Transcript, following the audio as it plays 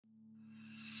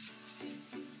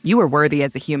You are worthy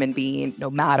as a human being, no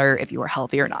matter if you are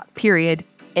healthy or not. Period.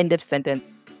 End of sentence.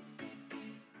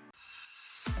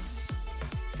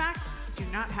 Facts do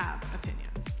not have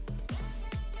opinions.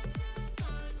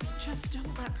 Just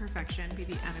don't let perfection be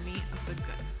the enemy of the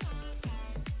good.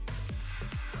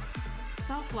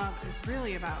 Self-love is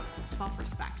really about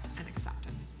self-respect and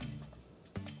acceptance.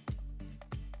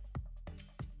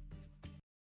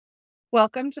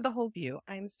 Welcome to The Whole View.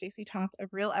 I'm Stacey Toth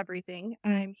of Real Everything.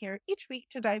 I'm here each week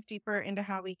to dive deeper into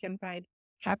how we can find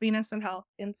happiness and health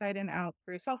inside and out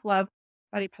through self-love,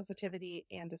 body positivity,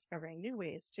 and discovering new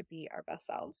ways to be our best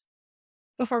selves.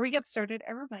 Before we get started,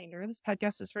 a reminder, this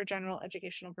podcast is for general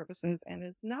educational purposes and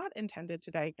is not intended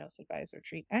to diagnose, advise, or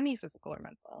treat any physical or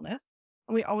mental illness.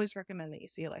 And we always recommend that you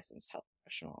see a licensed health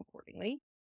professional accordingly.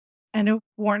 And a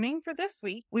warning for this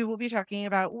week, we will be talking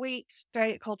about weight,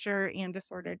 diet culture, and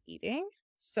disordered eating.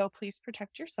 So please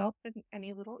protect yourself and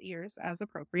any little ears as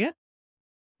appropriate.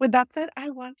 With that said, I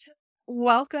want to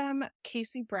welcome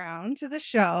Casey Brown to the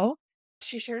show.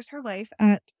 She shares her life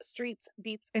at Streets,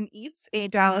 Beats, and Eats, a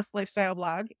Dallas lifestyle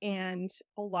blog, and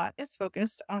a lot is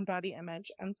focused on body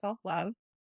image and self-love,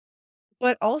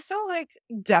 but also like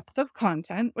depth of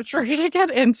content, which we're going to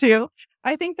get into.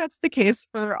 I think that's the case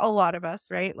for a lot of us,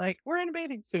 right? Like we're in a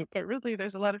bathing suit, but really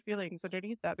there's a lot of feelings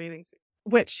underneath that bathing suit,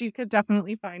 which you could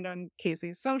definitely find on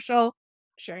Casey's social,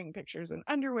 sharing pictures in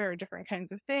underwear, different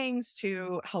kinds of things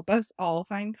to help us all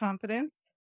find confidence.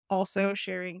 Also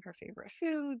sharing her favorite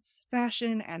foods,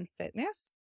 fashion, and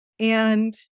fitness,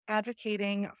 and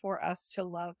advocating for us to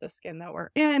love the skin that we're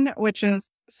in, which is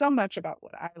so much about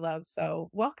what I love. So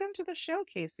welcome to the show,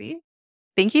 Casey.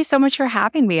 Thank you so much for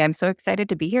having me. I'm so excited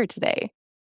to be here today.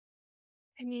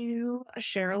 Can you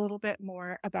share a little bit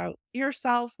more about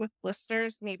yourself with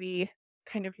listeners, maybe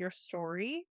kind of your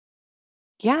story?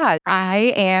 Yeah,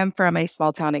 I am from a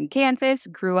small town in Kansas,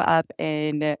 grew up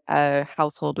in a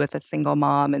household with a single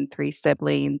mom and three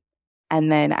siblings. And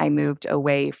then I moved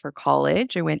away for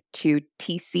college. I went to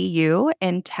TCU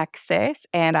in Texas,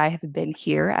 and I have been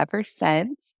here ever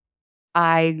since.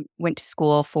 I went to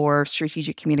school for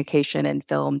strategic communication and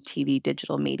film, TV,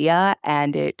 digital media,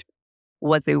 and it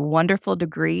was a wonderful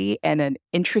degree and an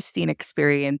interesting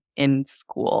experience in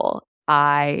school.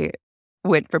 I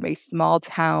went from a small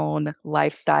town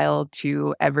lifestyle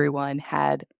to everyone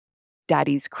had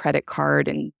daddy's credit card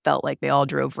and felt like they all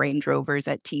drove Range Rovers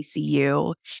at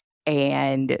TCU,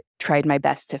 and tried my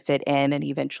best to fit in and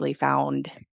eventually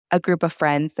found a group of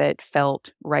friends that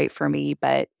felt right for me,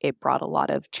 but it brought a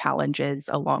lot of challenges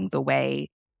along the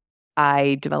way.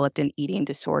 I developed an eating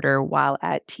disorder while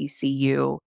at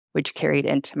TCU, which carried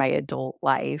into my adult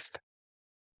life.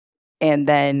 And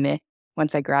then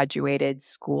once I graduated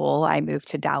school, I moved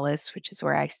to Dallas, which is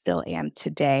where I still am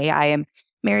today. I am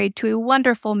married to a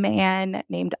wonderful man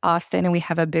named Austin, and we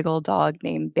have a big old dog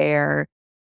named Bear.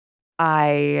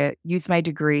 I used my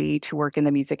degree to work in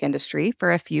the music industry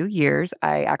for a few years.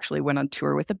 I actually went on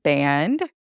tour with a band,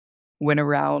 went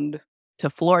around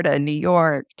to Florida, New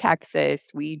York,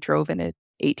 Texas. We drove in a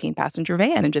 18-passenger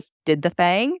van and just did the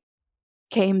thing.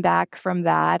 Came back from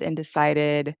that and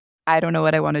decided, I don't know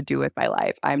what I want to do with my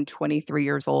life. I'm 23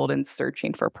 years old and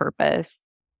searching for purpose.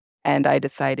 And I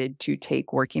decided to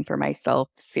take working for myself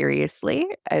seriously.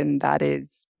 And that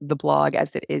is the blog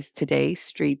as it is today,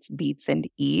 Streets, Beats, and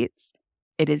Eats.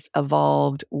 It has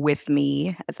evolved with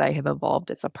me as I have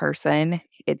evolved as a person.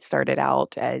 It started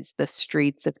out as the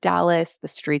streets of Dallas, the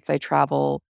streets I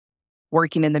travel,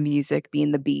 working in the music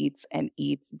being the beats, and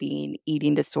eats being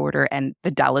eating disorder. And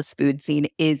the Dallas food scene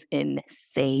is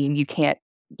insane. You can't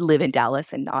live in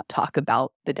Dallas and not talk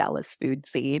about the Dallas food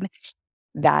scene.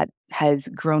 That has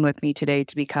grown with me today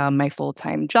to become my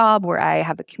full-time job, where I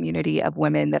have a community of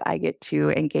women that I get to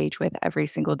engage with every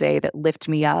single day that lift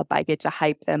me up. I get to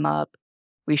hype them up.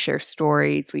 We share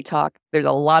stories. We talk. There's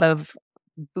a lot of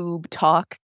boob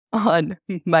talk on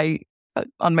my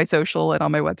social and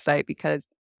on my website because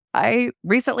I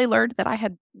recently learned that I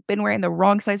had been wearing the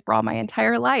wrong size bra my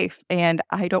entire life, and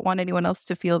I don't want anyone else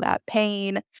to feel that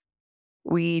pain.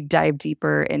 We dive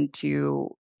deeper into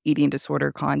eating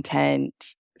disorder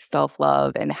content,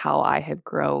 self-love, and how I have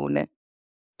grown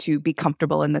to be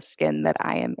comfortable in the skin that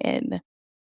I am in.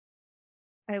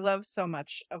 I love so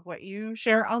much of what you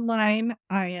share online.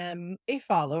 I am a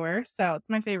follower, so it's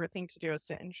my favorite thing to do is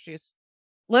to introduce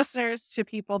listeners to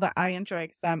people that I enjoy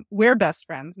because we're best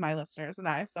friends, my listeners and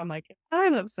I. So I'm like, if I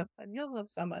love someone, you'll love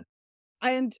someone.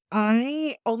 And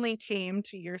I only came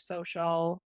to your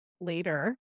social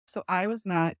later. So I was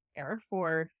not there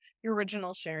for your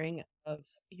original sharing of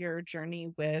your journey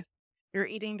with your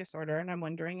eating disorder. And I'm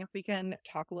wondering if we can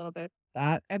talk a little bit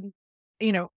about that. And,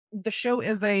 the show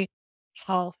is a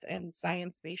health and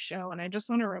science-based show. And I just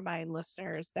want to remind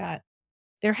listeners that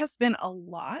there has been a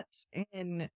lot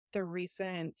in the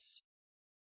recent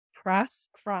press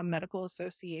from medical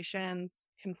associations,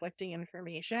 conflicting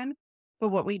information. But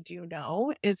what we do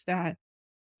know is that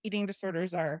eating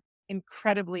disorders are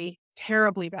incredibly,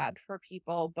 terribly bad for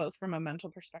people, both from a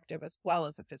mental perspective as well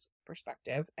as a physical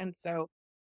perspective. And so,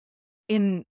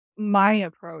 in my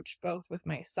approach, both with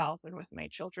myself and with my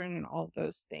children and all of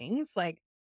those things, like,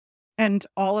 and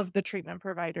all of the treatment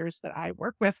providers that I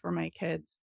work with for my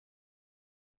kids,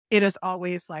 it is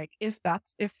always like, if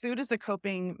food is a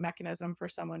coping mechanism for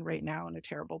someone right now in a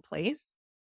terrible place,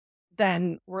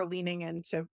 then we're leaning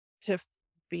into to f-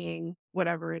 being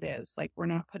whatever it is. Like, we're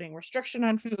not putting restriction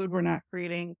on food, we're not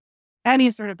creating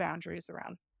any sort of boundaries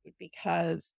around food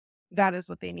because that is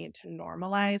what they need to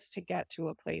normalize to get to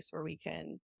a place where we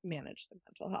can manage the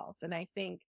mental health. And I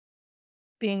think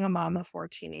being a mom of four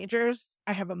teenagers,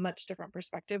 I have a much different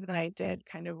perspective than I did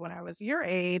kind of when I was your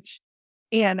age.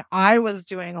 And I was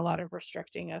doing a lot of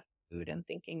restricting of food and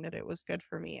thinking that it was good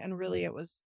for me. And really, it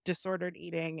was disordered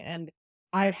eating. And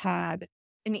I had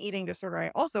an eating disorder.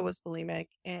 I also was bulimic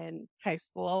in high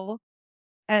school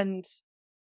and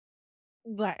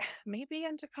like maybe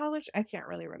into college. I can't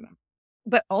really remember.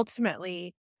 But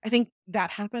ultimately, I think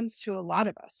that happens to a lot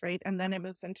of us, right? And then it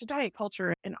moves into diet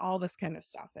culture and all this kind of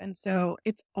stuff. And so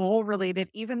it's all related,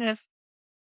 even if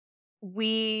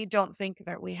we don't think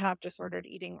that we have disordered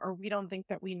eating or we don't think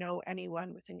that we know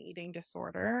anyone with an eating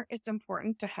disorder. It's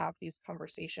important to have these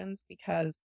conversations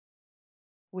because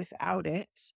without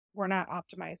it, we're not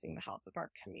optimizing the health of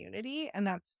our community. And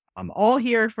that's, I'm all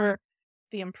here for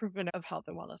the improvement of health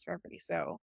and wellness for everybody.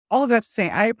 So, all of that to say,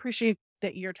 I appreciate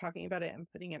that you're talking about it and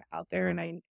putting it out there.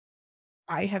 And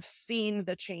I have seen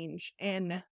the change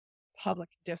in public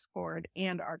discord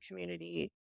and our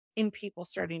community in people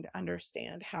starting to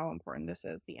understand how important this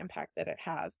is, the impact that it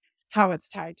has, how it's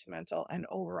tied to mental and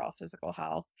overall physical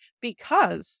health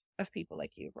because of people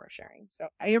like you who are sharing. So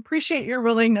I appreciate your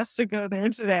willingness to go there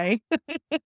today.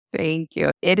 Thank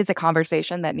you. It is a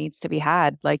conversation that needs to be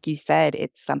had. Like you said,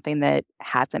 it's something that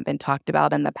hasn't been talked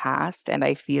about in the past. And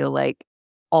I feel like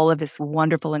all of this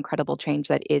wonderful, incredible change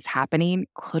that is happening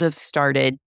could have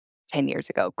started 10 years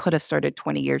ago, could have started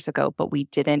 20 years ago, but we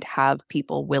didn't have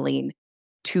people willing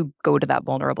to go to that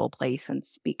vulnerable place and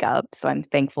speak up. So I'm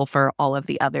thankful for all of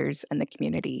the others in the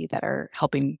community that are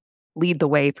helping lead the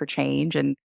way for change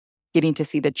and getting to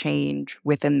see the change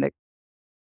within the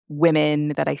women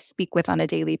that I speak with on a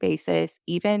daily basis.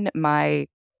 Even my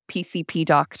PCP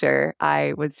doctor,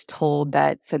 I was told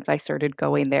that since I started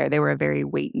going there, they were a very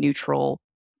weight neutral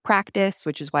practice,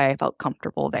 which is why I felt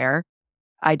comfortable there.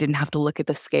 I didn't have to look at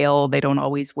the scale. They don't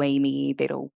always weigh me. They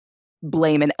don't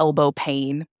blame an elbow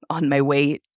pain on my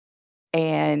weight.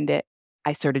 And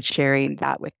I started sharing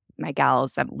that with my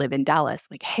gals that live in Dallas,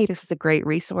 like, hey, this is a great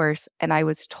resource. And I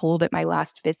was told at my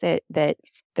last visit that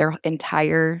their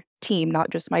entire team, not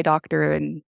just my doctor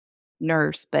and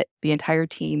nurse, but the entire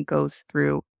team goes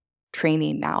through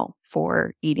training now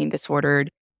for eating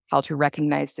disordered, how to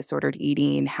recognize disordered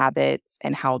eating habits,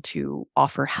 and how to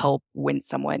offer help when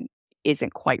someone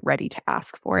isn't quite ready to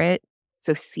ask for it.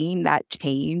 So seeing that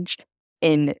change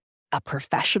in a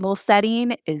professional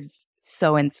setting is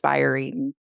so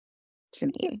inspiring to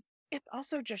me. It's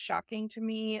also just shocking to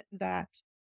me that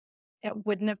it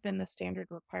wouldn't have been the standard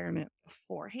requirement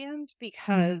beforehand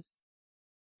because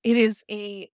it is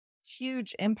a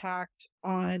huge impact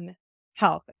on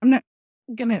health. I'm not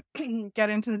gonna get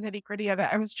into the nitty-gritty of it.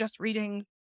 I was just reading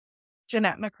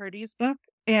Jeanette McCurdy's book,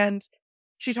 and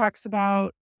she talks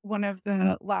about one of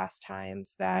the last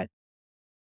times that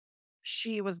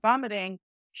she was vomiting,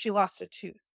 she lost a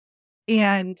tooth.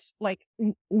 And like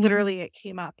literally it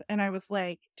came up and I was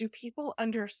like, do people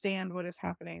understand what is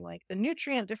happening? Like the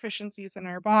nutrient deficiencies in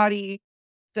our body,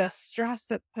 the stress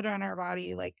that's put on our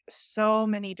body, like so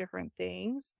many different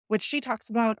things, which she talks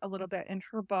about a little bit in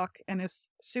her book and is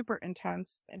super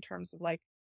intense in terms of like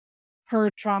her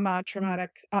trauma, traumatic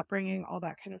upbringing, all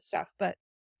that kind of stuff. But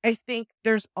I think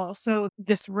there's also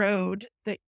this road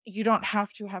that you don't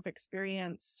have to have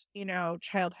experienced,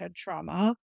 childhood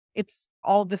trauma. It's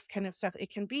all this kind of stuff.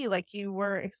 It can be like you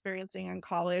were experiencing in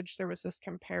college. There was this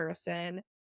comparison.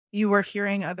 You were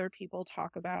hearing other people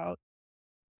talk about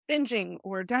binging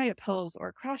or diet pills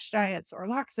or crash diets or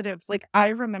laxatives. Like, I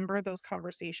remember those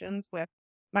conversations with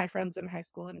my friends in high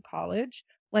school and college.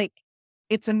 Like,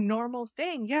 it's a normal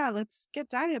thing. Yeah, let's get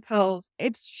diet pills.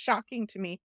 It's shocking to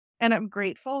me. And I'm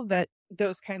grateful that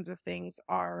those kinds of things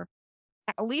are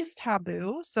at least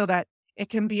taboo so that it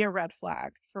can be a red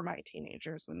flag for my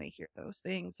teenagers when they hear those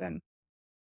things. And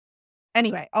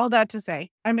Anyway, all that to say,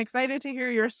 I'm excited to hear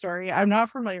your story. I'm not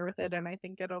familiar with it, and I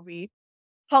think it'll be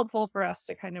helpful for us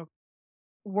to kind of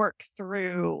work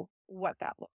through what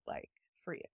that looked like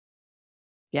for you.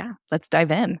 Yeah, let's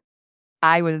dive in.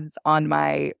 I was on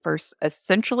my first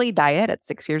essentially diet at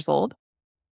 6 years old.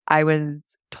 I was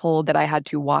told that I had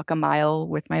to walk a mile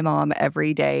with my mom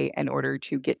every day in order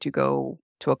to get to go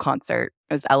to a concert.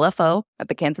 It was LFO at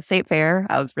the Kansas State Fair.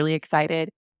 I was really excited,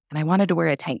 and I wanted to wear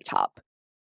a tank top.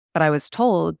 But I was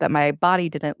told that my body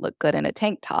didn't look good in a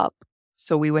tank top,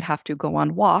 so we would have to go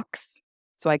on walks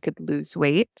so I could lose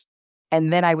weight,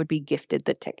 and then I would be gifted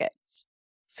the tickets.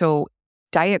 So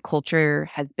diet culture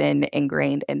has been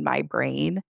ingrained in my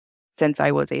brain since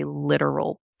I was a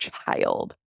literal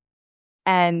child.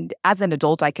 And as an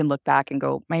adult, I can look back and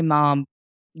go, my mom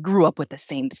grew up with the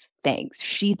same things.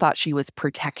 She thought she was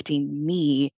protecting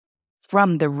me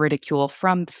from the ridicule,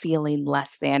 from feeling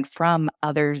less than, from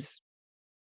others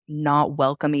not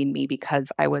welcoming me because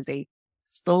I was a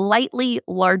slightly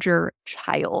larger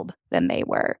child than they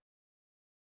were.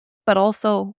 But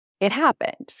also, it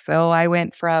happened. So I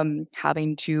went from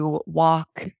having to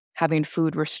walk, having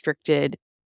food restricted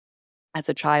as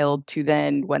a child to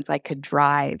then once I could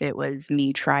drive, it was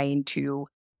me trying to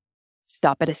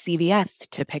stop at a CVS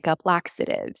to pick up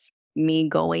laxatives, me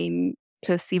going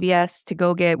to CVS to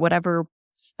go get whatever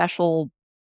special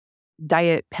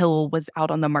diet pill was out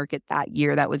on the market that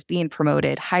year that was being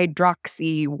promoted,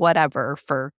 hydroxy, whatever,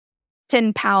 for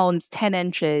 10 pounds, 10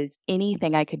 inches,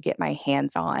 anything I could get my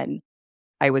hands on,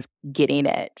 I was getting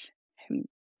it.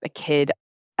 A kid,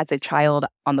 as a child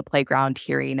on the playground,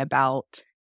 hearing about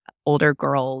older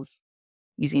girls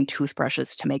using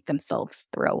toothbrushes to make themselves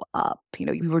throw up.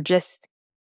 We were just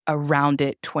around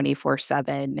it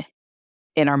 24/7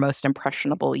 in our most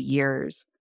impressionable years.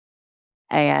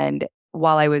 And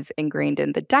while I was ingrained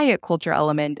in the diet culture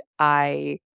element,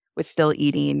 I was still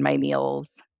eating my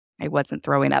meals. I wasn't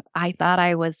throwing up. I thought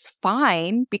I was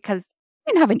fine because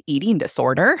I didn't have an eating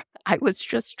disorder. I was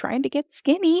just trying to get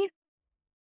skinny.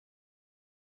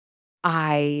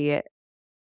 I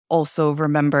also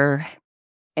remember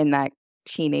in that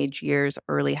teenage years,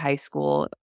 early high school,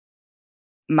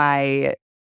 my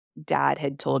dad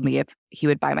had told me if he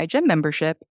would buy my gym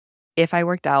membership if I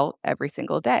worked out every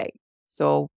single day.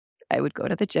 So I would go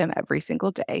to the gym every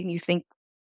single day. And you think,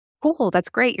 cool, that's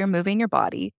great. You're moving your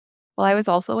body. Well, I was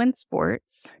also in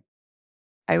sports.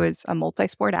 I was a multi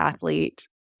sport athlete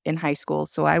in high school.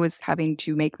 So I was having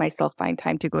to make myself find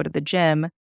time to go to the gym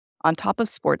on top of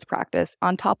sports practice,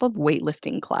 on top of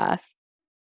weightlifting class,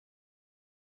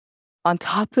 on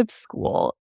top of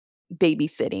school,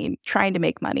 babysitting, trying to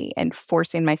make money and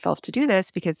forcing myself to do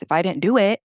this because if I didn't do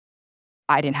it,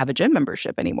 I didn't have a gym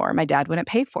membership anymore. My dad wouldn't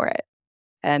pay for it.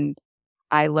 And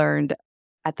I learned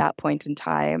at that point in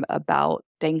time about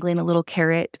dangling a little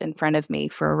carrot in front of me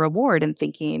for a reward and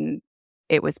thinking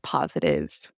it was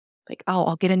positive. Like, oh,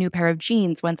 I'll get a new pair of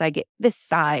jeans once I get this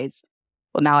size.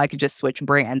 Well, now I could just switch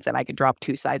brands and I could drop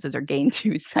 2 sizes or gain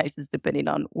 2 sizes depending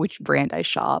on which brand I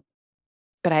shop.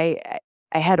 But I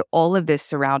had all of this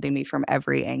surrounding me from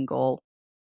every angle.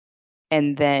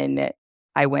 And then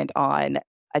I went on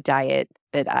a diet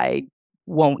that I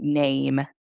won't name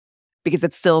because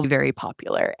it's still very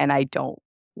popular, and I don't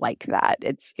like that.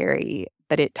 It's scary,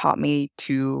 but it taught me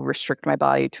to restrict my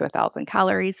body to 1,000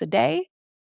 calories a day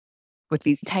with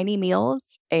these tiny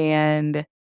meals, and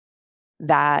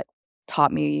that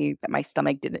taught me that my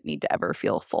stomach didn't need to ever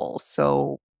feel full.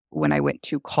 So when I went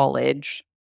to college,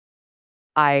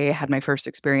 I had my first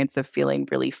experience of feeling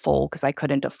really full because I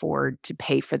couldn't afford to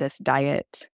pay for this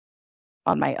diet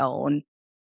on my own,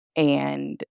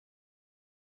 and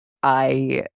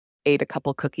I ate a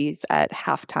couple cookies at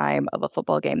halftime of a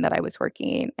football game that I was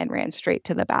working and ran straight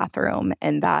to the bathroom,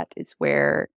 and that is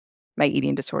where my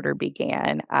eating disorder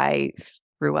began. I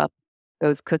threw up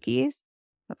those cookies.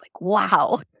 I was like,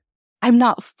 "Wow, I'm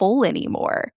not full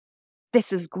anymore.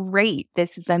 This is great.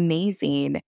 This is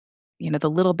amazing." The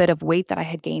little bit of weight that I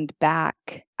had gained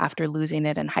back after losing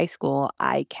it in high school,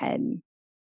 I can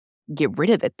get rid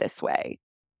of it this way.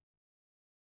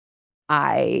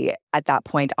 I, at that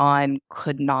point on,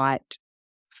 could not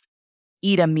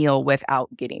eat a meal without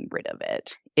getting rid of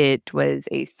it. It was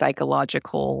a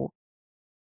psychological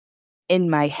in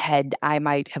my head, I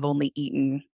might have only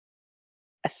eaten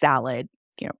a salad,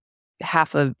 you know,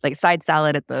 half of like a side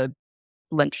salad at the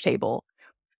lunch table,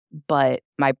 but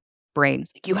my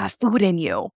brain's like, "You have food in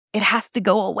you. It has to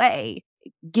go away.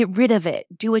 Get rid of it.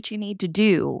 Do what you need to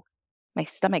do." My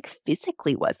stomach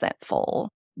physically wasn't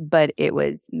full, but it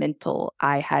was mental.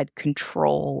 I had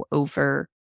control over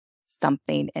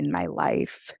something in my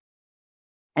life,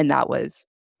 and that was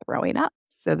throwing up.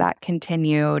 So that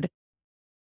continued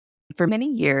for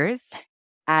many years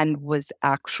and was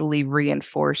actually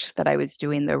reinforced that I was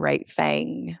doing the right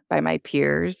thing by my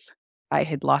peers. I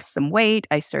had lost some weight.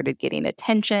 I started getting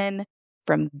attention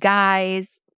from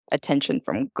guys, attention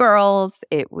from girls.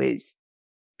 It was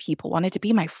people wanted to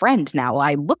be my friend now.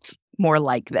 I looked more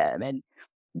like them and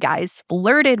guys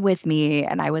flirted with me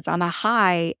and I was on a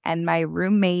high. And my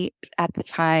roommate at the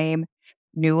time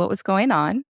knew what was going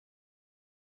on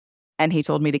and he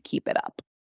told me to keep it up.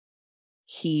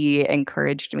 He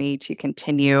encouraged me to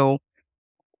continue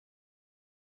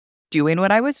doing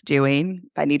what I was doing.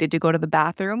 If I needed to go to the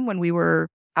bathroom when we were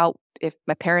out, if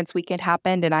my parents' weekend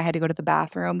happened and I had to go to the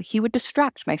bathroom, he would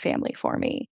distract my family for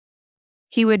me.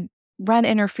 He would run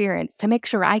interference to make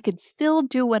sure I could still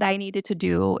do what I needed to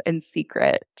do in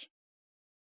secret.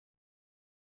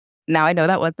 Now I know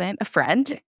that wasn't a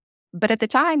friend, but at the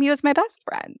time he was my best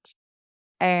friend.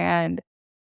 And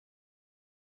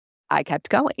I kept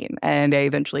going and I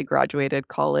eventually graduated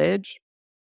college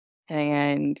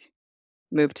and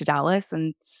moved to Dallas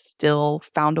and still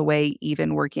found a way,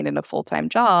 even working in a full time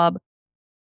job,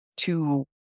 to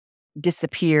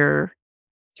disappear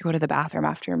to go to the bathroom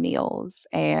after meals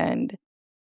and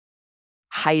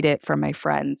hide it from my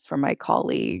friends, from my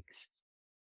colleagues.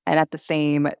 And at the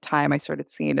same time, I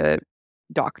started seeing a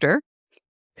doctor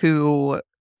who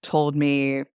told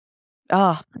me,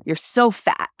 "Oh, you're so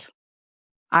fat."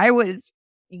 I was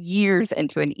years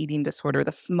into an eating disorder,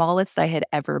 the smallest I had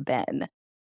ever been.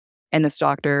 And this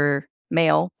doctor,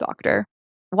 male doctor,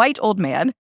 white old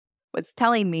man, was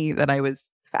telling me that I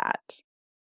was fat.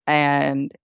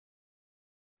 And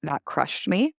that crushed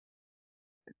me.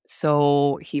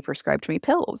 So he prescribed me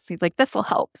pills. He's like, "This will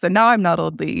help." So now I'm not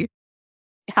only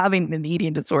having an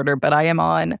eating disorder, but I am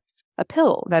on a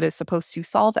pill that is supposed to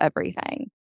solve everything.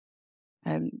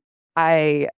 And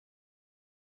I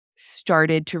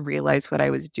started to realize what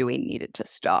I was doing needed to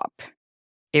stop.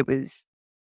 It was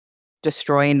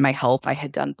destroying my health. I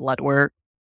had done blood work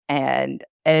and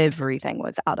everything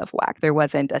was out of whack. There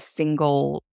wasn't a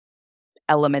single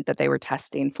element that they were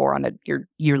testing for on your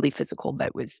yearly physical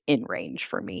that was in range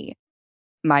for me.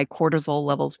 My cortisol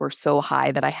levels were so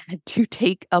high that I had to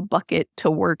take a bucket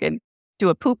to work and do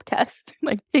a poop test,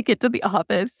 like take it to the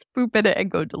office, poop in it,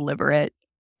 and go deliver it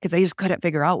because I just couldn't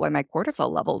figure out why my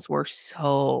cortisol levels were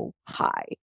so high.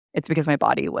 It's because my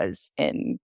body was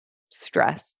in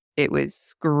stress. It was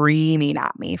screaming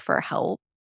at me for help.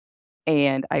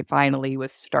 And I finally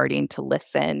was starting to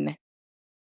listen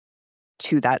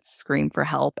to that scream for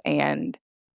help. And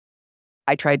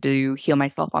I tried to heal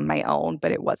myself on my own,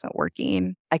 but it wasn't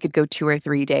working. I could go 2 or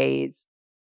 3 days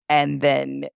and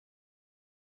then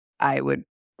I would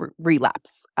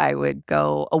relapse. I would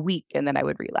go a week and then I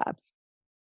would relapse.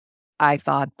 I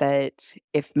thought that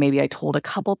if maybe I told a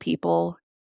couple people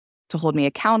to hold me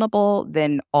accountable,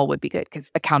 then all would be good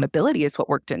because accountability is what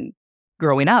worked in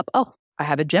growing up. Oh, I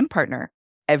have a gym partner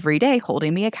every day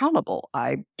holding me accountable.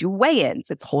 I do weigh-ins.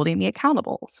 It's holding me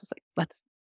accountable. So it's like, let's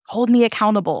hold me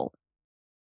accountable.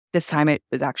 This time it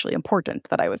was actually important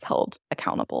that I was held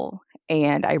accountable.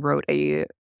 And I wrote a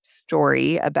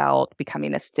story about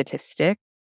becoming a statistic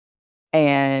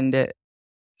and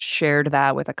shared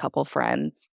that with a couple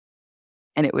friends.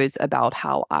 And it was about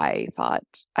how I thought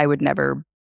I would never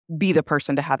be the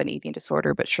person to have an eating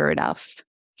disorder, but sure enough,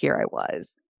 here I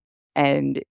was.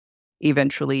 And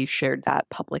eventually shared that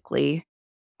publicly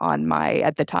on my,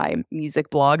 at the time, music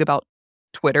blog about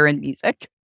Twitter and music.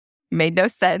 Made no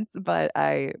sense, but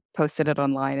I posted it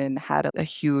online and had a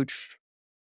huge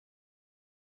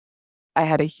I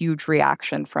had a huge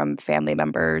reaction from family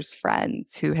members,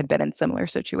 friends who had been in similar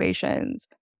situations,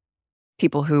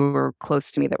 people who were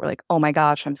close to me that were like, "Oh my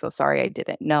gosh, I'm so sorry, I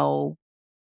didn't know."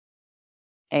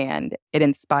 And it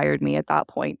inspired me at that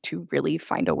point to really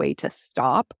find a way to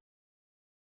stop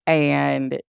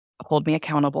and hold me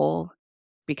accountable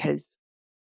because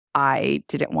I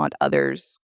didn't want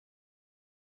others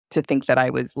to think that I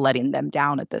was letting them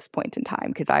down at this point in time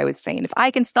because I was saying, "If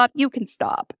I can stop, you can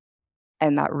stop."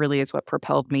 And that really is what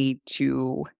propelled me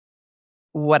to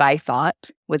what I thought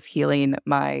was healing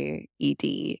my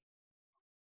ED.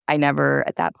 I never,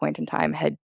 at that point in time,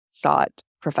 had sought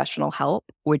professional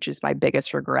help, which is my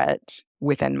biggest regret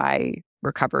within my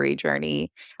recovery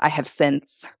journey. I have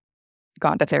since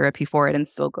gone to therapy for it and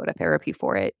still go to therapy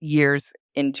for it years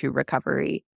into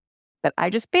recovery. But I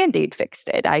just band aid fixed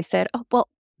it. I said, "Oh, well,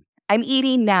 I'm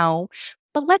eating now,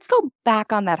 but let's go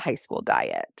back on that high school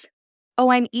diet. Oh,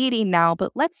 I'm eating now,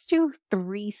 but let's do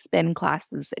 3 spin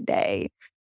classes a day."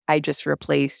 I just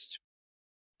replaced,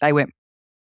 I went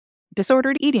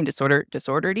disordered eating,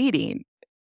 disordered eating.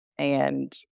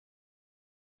 And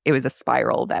it was a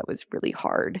spiral that was really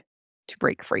hard to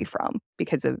break free from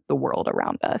because of the world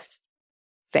around us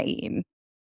saying,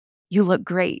 "You look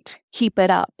great. Keep it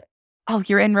up. Oh,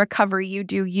 you're in recovery. You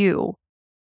do you."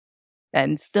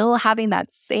 And still having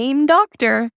that same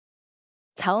doctor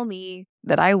tell me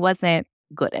that I wasn't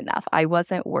good enough. I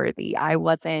wasn't worthy. I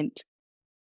wasn't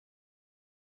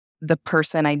the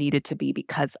person I needed to be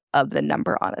because of the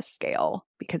number on a scale.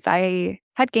 Because I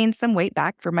had gained some weight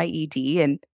back for my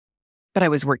ED, but it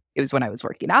was when I was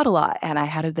working out a lot, and I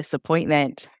had a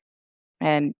disappointment,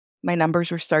 and my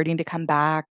numbers were starting to come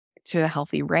back to a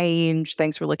healthy range.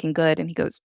 Things were looking good. And he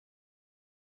goes,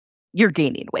 "You're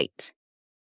gaining weight."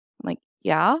 I'm like,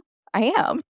 "Yeah, I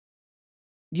am.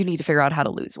 You need to figure out how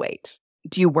to lose weight.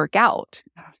 Do you work out?"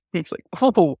 He's like,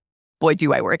 "Oh, boy,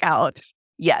 do I work out.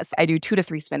 Yes, I do 2 to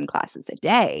 3 spin classes a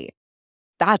day."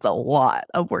 That's a lot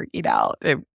of working out.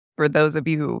 For those of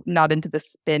you not into the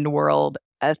spin world,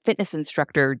 a fitness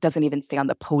instructor doesn't even stay on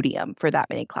the podium for that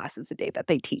many classes a day that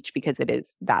they teach because it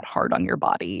is that hard on your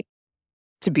body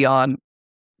to be on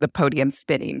the podium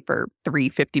spinning for 3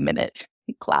 50-minute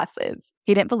classes.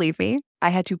 He didn't believe me. I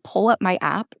had to pull up my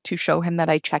app to show him that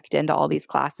I checked into all these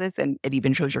classes, and it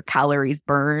even shows your calories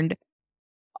burned,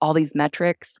 all these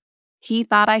metrics. He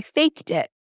thought I faked it.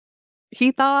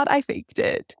 He thought I faked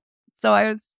it. So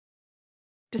I was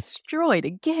destroyed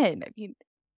again. I mean,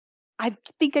 I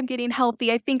think I'm getting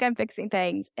healthy. I think I'm fixing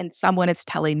things. And someone is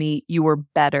telling me you were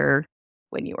better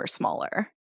when you were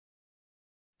smaller.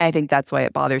 I think that's why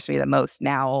it bothers me the most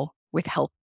now with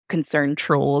health concern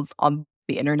trolls on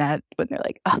the internet when they're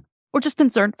like, "Oh, we're just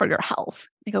concerned for your health."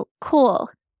 I go, "Cool.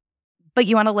 But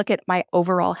you want to look at my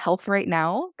overall health right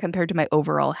now compared to my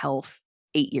overall health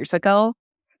 8 years ago?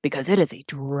 Because it is a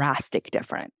drastic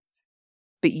difference."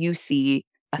 But you see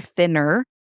a thinner,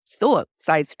 still a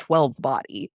size 12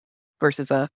 body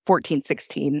versus a 14,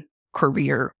 16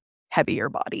 career heavier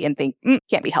body and think,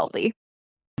 can't be healthy.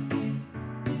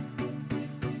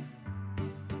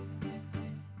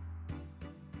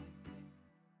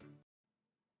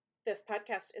 This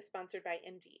podcast is sponsored by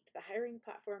Indeed, the hiring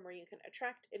platform where you can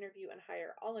attract, interview, and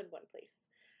hire all in one place.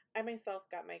 I myself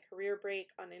got my career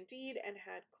break on Indeed and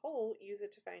had Cole use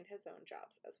it to find his own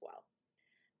jobs as well.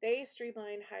 They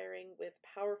streamline hiring with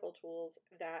powerful tools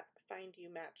that find you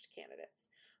matched candidates.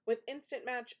 With Instant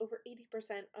Match, over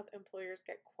 80% of employers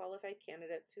get qualified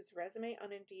candidates whose resume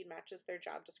on Indeed matches their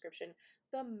job description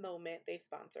the moment they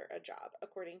sponsor a job,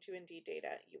 according to Indeed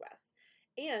Data US.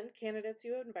 And candidates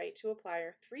you invite to apply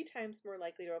are 3 times more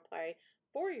likely to apply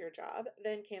for your job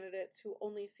than candidates who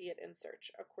only see it in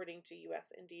search, according to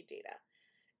US Indeed data.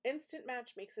 Instant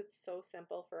Match makes it so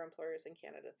simple for employers and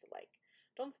candidates alike.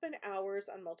 Don't spend hours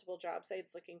on multiple job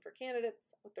sites looking for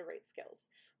candidates with the right skills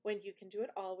when you can do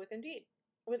it all with Indeed.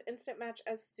 With Instant Match,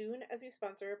 as soon as you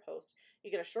sponsor a post,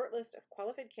 you get a short list of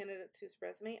qualified candidates whose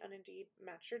resume on Indeed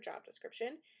match your job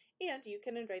description, and you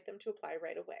can invite them to apply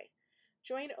right away.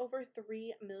 Join over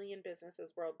 3 million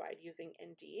businesses worldwide using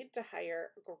Indeed to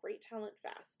hire great talent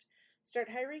fast. Start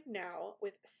hiring now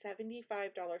with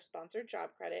 $75 sponsored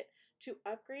job credit to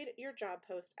upgrade your job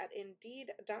post at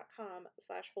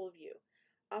indeed.com/wholeview.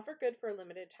 Offer good for a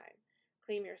limited time.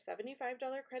 Claim your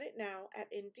 $75 credit now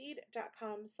at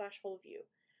indeed.com/wholeview.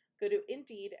 Go to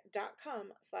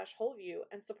indeed.com/wholeview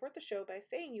and support the show by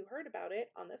saying you heard about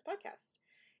it on this podcast.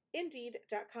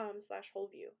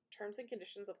 Indeed.com/wholeview. Terms and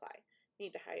conditions apply.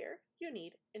 Need to hire? You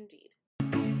need Indeed.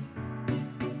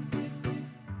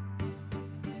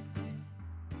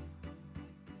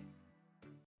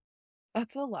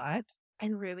 That's a lot. I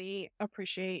really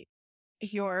appreciate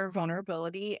your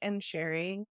vulnerability and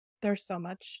sharing. There's so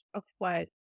much of what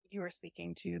you were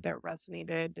speaking to that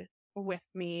resonated with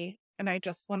me. And I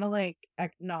just want to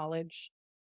acknowledge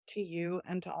to you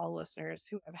and to all listeners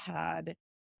who have had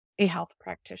a health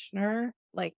practitioner.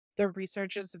 Like the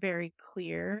research is very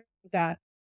clear that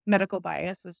medical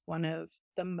bias is one of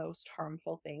the most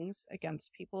harmful things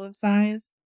against people of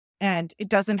size. And it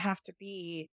doesn't have to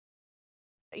be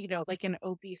like an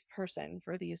obese person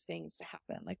for these things to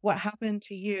happen. Like what happened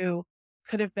to you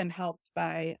could have been helped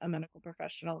by a medical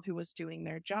professional who was doing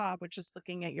their job, which is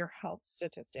looking at your health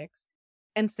statistics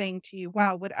and saying to you,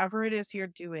 wow, whatever it is you're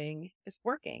doing is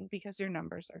working because your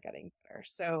numbers are getting better.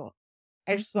 So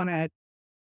I just want to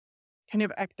kind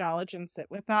of acknowledge and sit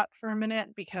with that for a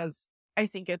minute because I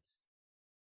think it's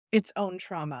its own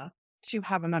trauma to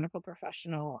have a medical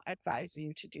professional advise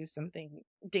you to do something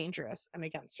dangerous and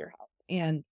against your health.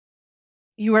 And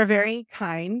you are very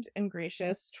kind and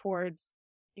gracious towards,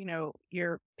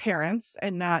 your parents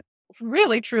and not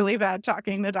really truly bad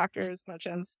talking the doctor as much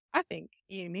as I think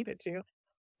you needed to.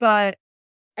 But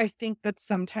I think that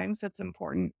sometimes it's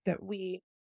important that we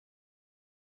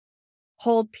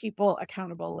hold people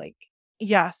accountable. Like,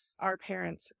 yes, our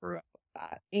parents grew up with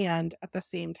that. And at the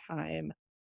same time,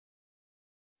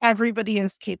 everybody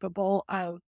is capable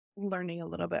of learning a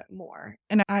little bit more.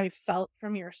 And I felt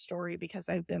from your story because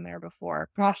I've been there before.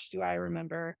 Gosh, do I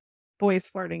remember boys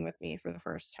flirting with me for the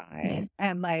first Yeah. time.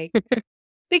 And like,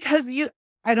 because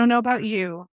I don't know about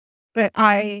you, but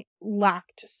I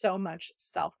lacked so much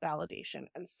self validation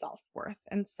and self worth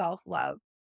and self love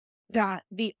that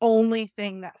the only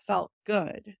thing that felt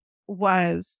good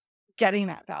was getting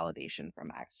that validation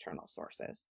from external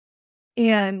sources.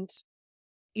 And,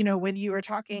 when you were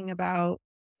talking about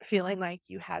feeling like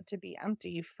you had to be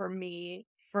empty, for me,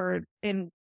 for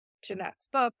in Jeanette's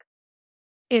book,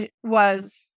 it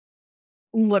was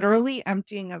literally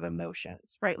emptying of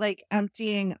emotions, right? Like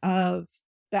emptying of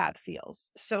bad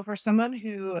feels. So for someone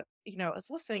who, is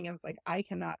listening and is like, I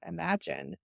cannot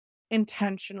imagine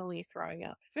intentionally throwing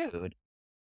up food,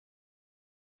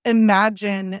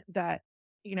 imagine that,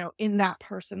 in that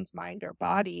person's mind or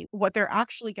body, what they're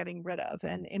actually getting rid of.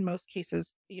 And in most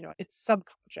cases, it's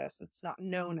subconscious, it's not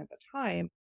known at the time.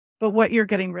 But what you're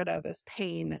getting rid of is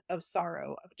pain, of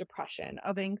sorrow, of depression,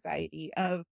 of anxiety,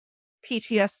 of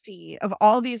PTSD, of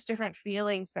all these different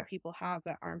feelings that people have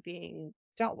that aren't being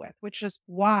dealt with, which is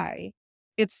why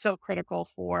it's so critical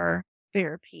for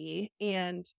therapy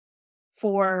and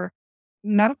for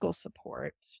medical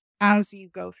support as you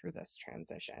go through this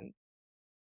transition.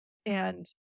 And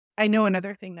I know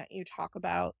another thing that you talk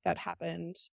about that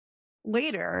happened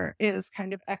later is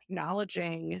kind of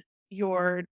acknowledging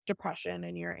your depression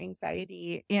and your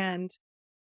anxiety and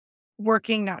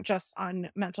working not just on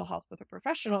mental health with a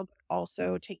professional, but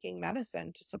also taking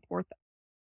medicine to support them.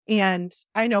 And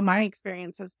I know my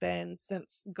experience has been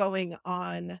since going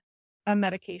on a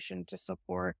medication to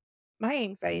support my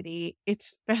anxiety,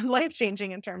 it's been life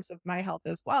changing in terms of my health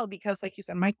as well, because like you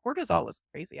said, my cortisol was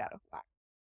crazy out of whack.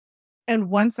 And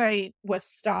once I was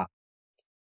stopped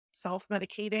self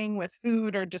medicating with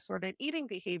food or disordered eating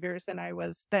behaviors, and I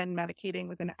was then medicating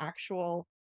with an actual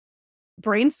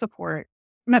brain support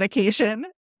medication,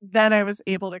 then I was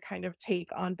able to kind of take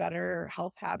on better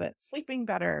health habits, sleeping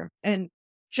better. And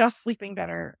just sleeping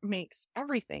better makes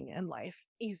everything in life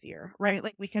easier, right?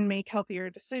 Like we can make healthier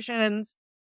decisions.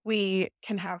 We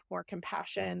can have more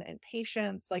compassion and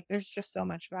patience. Like there's just so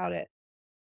much about it.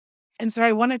 And so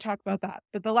I want to talk about that.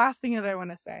 But the last thing that I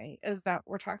want to say is that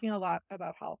we're talking a lot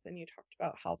about health, and you talked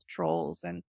about health trolls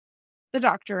and the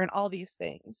doctor and all these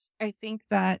things. I think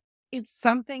that it's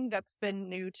something that's been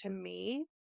new to me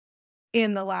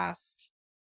in the last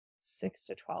 6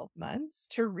 to 12 months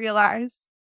to realize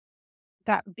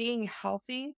that being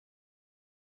healthy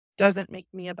doesn't make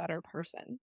me a better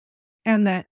person. And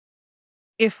that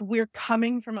if we're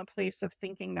coming from a place of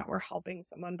thinking that we're helping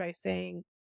someone by saying,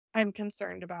 I'm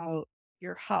concerned about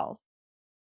your health,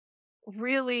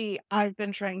 really, I've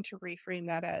been trying to reframe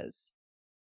that as,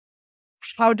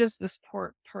 how does this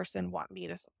poor person want me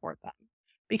to support them?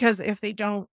 Because if they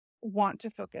don't want to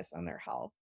focus on their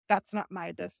health, that's not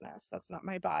my business. That's not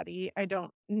my body. I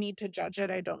don't need to judge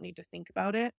it. I don't need to think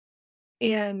about it.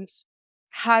 And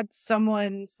had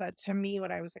someone said to me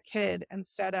when I was a kid,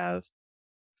 instead of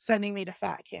sending me to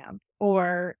fat camp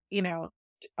or,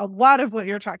 a lot of what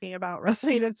you're talking about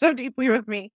resonated so deeply with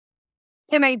me.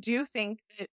 And I do think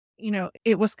that,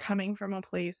 it was coming from a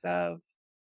place of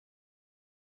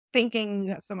thinking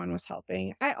that someone was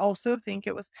helping. I also think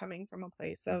it was coming from a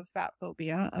place of fat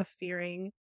phobia, of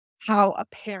fearing how a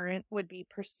parent would be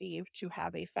perceived to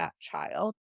have a fat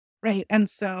child, right? And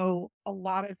so a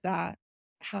lot of that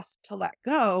has to let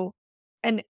go.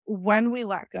 And when we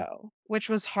let go, which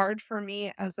was hard for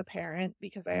me as a parent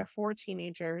because I have 4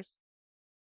 teenagers,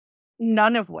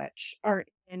 none of which are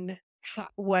in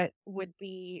what would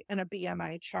be in a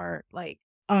BMI chart, like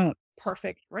a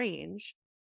perfect range.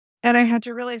 And I had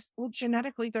to realize, well,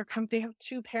 genetically, they have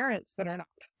 2 parents that are not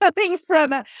coming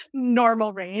from a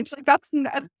normal range. Like that's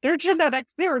not their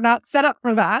genetics, they were not set up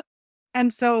for that.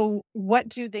 And so what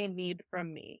do they need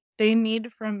from me? They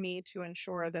need from me to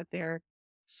ensure that they're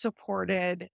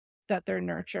supported, that they're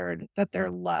nurtured, that they're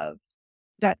loved,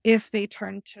 that if they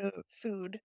turn to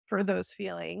food for those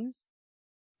feelings,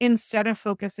 instead of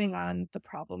focusing on the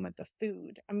problem with the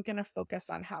food, I'm gonna focus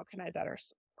on how can I better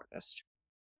support this.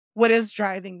 What is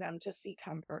driving them to seek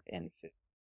comfort in food?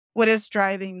 What is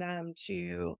driving them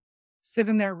to sit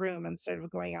in their room instead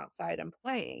of going outside and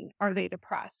playing? Are they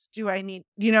depressed? You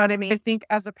know what I mean? I think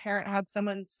as a parent, had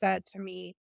someone said to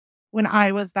me when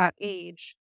I was that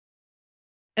age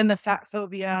and the fat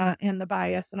phobia and the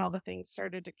bias and all the things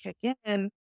started to kick in,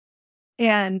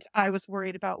 And I was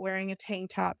worried about wearing a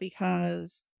tank top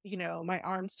because, my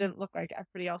arms didn't look like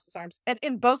everybody else's arms. And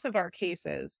in both of our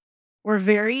cases, we're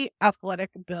very athletic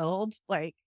build.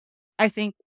 Like, I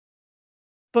think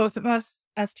both of us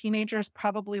as teenagers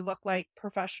probably look like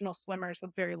professional swimmers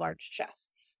with very large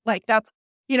chests. Like, that's,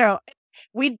 you know,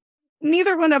 we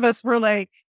neither one of us were like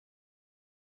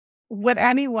what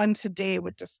anyone today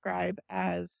would describe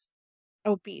as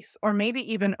obese or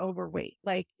maybe even overweight.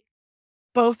 Like,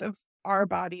 both of our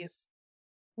bodies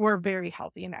were very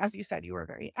healthy. And as you said, you were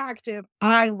very active.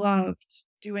 I loved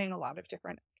doing a lot of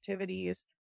different activities,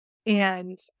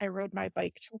 and I rode my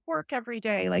bike to work every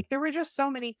day. Like, there were just so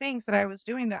many things that I was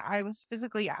doing, that I was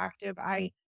physically active.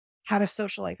 I had a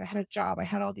social life, I had a job, I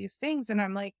had all these things. And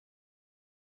I'm like,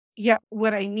 yeah,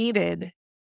 what I needed,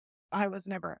 I was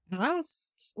never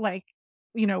asked, like,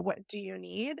 what do you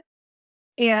need?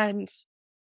 And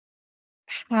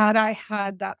had I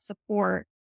had that support,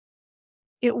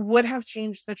 it would have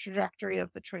changed the trajectory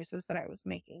of the choices that I was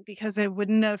making, because I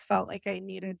wouldn't have felt like I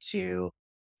needed to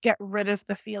get rid of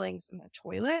the feelings in the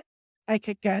toilet. I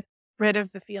could get rid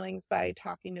of the feelings by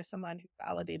talking to someone who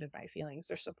validated my feelings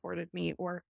or supported me,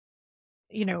 or,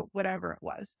 whatever it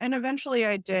was. And eventually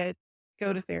I did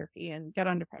go to therapy and get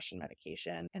on depression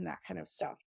medication and that kind of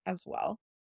stuff as well,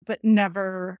 but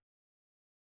never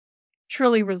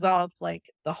truly resolved like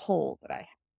the hole that I had.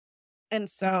 And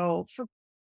so for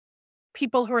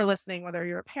people who are listening, whether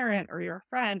you're a parent or you're a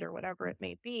friend or whatever it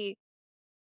may be,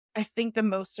 I think the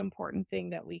most important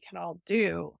thing that we can all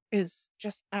do is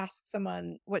just ask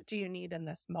someone, what do you need in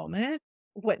this moment?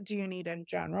 What do you need in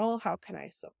general? How can I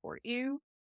support you?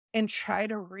 And try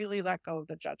to really let go of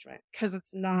the judgment, because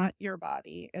it's not your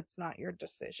body, it's not your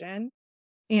decision.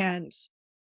 And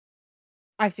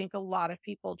I think a lot of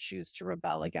people choose to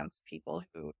rebel against people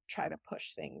who try to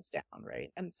push things down,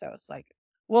 right? And so it's like,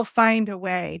 we'll find a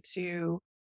way to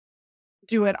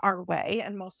do it our way.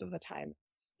 And most of the time,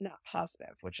 it's not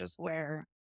positive, which is where,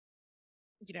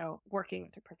 working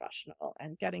with a professional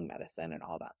and getting medicine and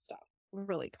all that stuff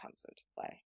really comes into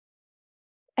play.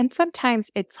 And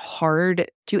sometimes it's hard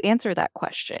to answer that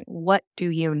question. What do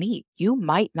you need? You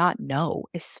might not know,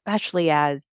 especially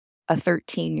as a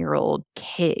 13-year-old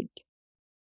kid,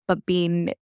 but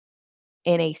being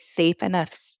in a safe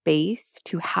enough space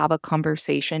to have a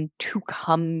conversation to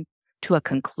come to a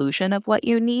conclusion of what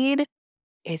you need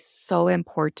is so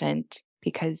important,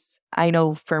 because I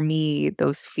know for me,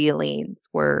 those feelings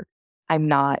were, I'm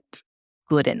not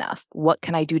good enough. What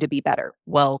can I do to be better?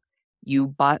 Well, you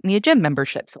bought me a gym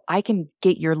membership, so I can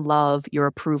get your love, your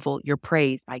approval, your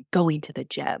praise by going to the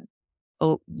gym.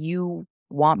 Oh, you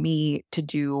want me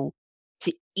to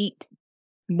eat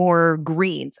more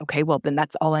greens. Okay, well, then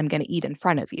that's all I'm going to eat in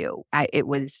front of you. It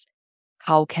was,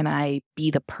 how can I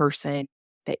be the person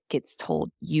that gets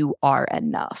told you are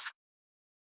enough?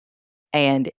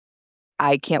 And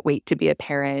I can't wait to be a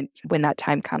parent when that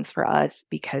time comes for us,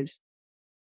 because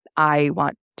I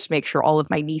want to make sure all of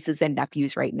my nieces and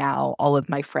nephews right now, all of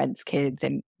my friends' kids,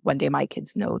 and one day my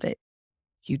kids know that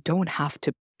you don't have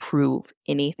to prove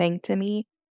anything to me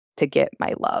to get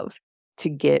my love, to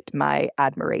get my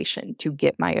admiration, to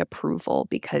get my approval,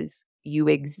 because you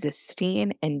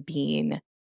existing and being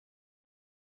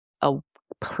a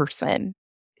person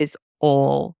is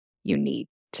all you need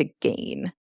to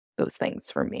gain those things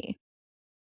from me.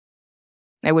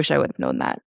 I wish I would have known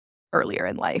that earlier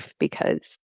in life,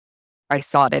 because I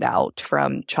sought it out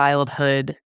from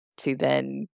childhood to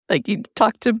then, like you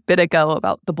talked a bit ago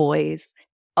about the boys.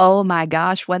 Oh my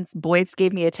gosh, once boys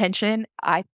gave me attention,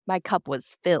 I my cup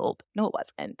was filled. No, it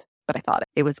wasn't, but I thought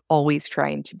it was always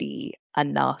trying to be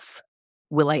enough.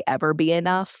 Will I ever be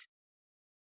enough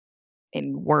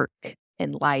in work,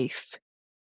 in life,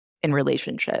 in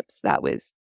relationships? That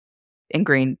was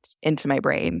ingrained into my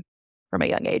brain from a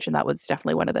young age, and that was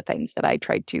definitely one of the things that I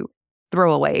tried to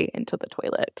throw away into the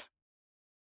toilet.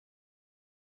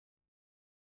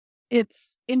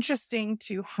 It's interesting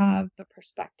to have the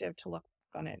perspective to look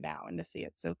back on it now and to see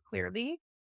it so clearly.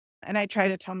 And I try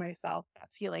to tell myself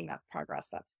that's healing, that's progress,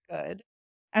 that's good.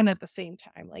 And at the same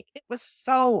time, like, it was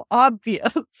so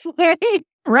obvious. Like,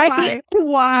 Right.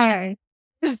 why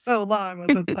for so long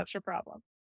was it such a problem?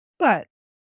 But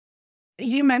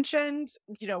you mentioned,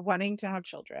 wanting to have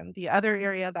children. The other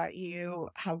area that you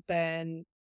have been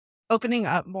opening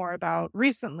up more about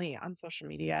recently on social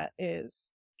media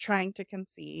is trying to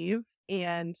conceive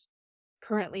and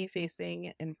currently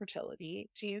facing infertility.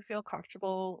 Do you feel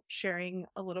comfortable sharing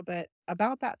a little bit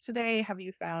about that today? Have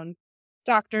you found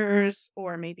doctors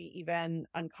or maybe even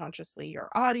unconsciously your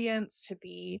audience to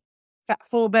be fat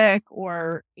phobic,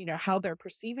 or, how they're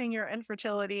perceiving your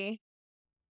infertility?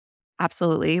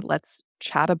 Absolutely. Let's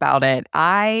chat about it.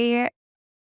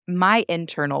 My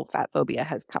internal fat phobia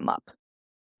has come up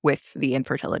with the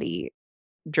infertility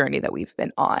journey that we've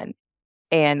been on.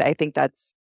 And I think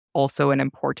that's also an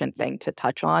important thing to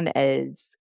touch on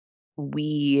is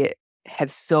we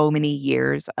have so many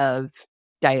years of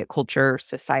diet culture,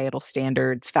 societal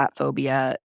standards, fat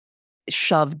phobia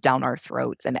shoved down our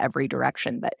throats in every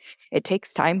direction that it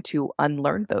takes time to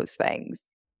unlearn those things.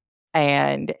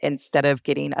 And instead of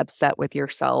getting upset with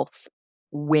yourself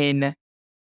when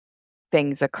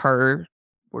things occur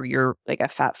where you're like a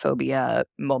fat phobia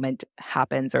moment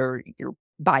happens or your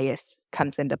bias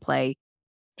comes into play,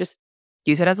 just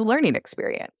use it as a learning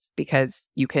experience because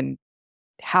you can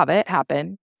have it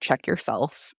happen, check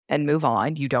yourself, and move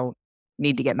on. You don't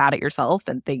need to get mad at yourself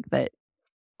and think that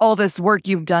all this work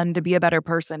you've done to be a better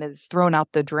person is thrown out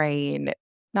the drain.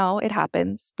 No, it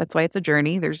happens. That's why it's a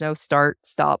journey. There's no start,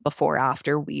 stop, before,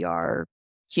 after. We are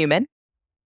human.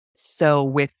 So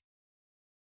with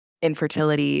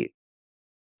infertility,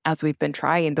 as we've been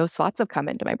trying, those thoughts have come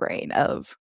into my brain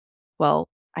of, well,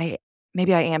 I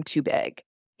maybe I am too big.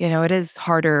 It is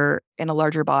harder in a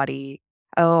larger body.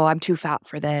 Oh, I'm too fat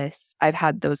for this. I've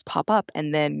had those pop up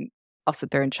and then I'll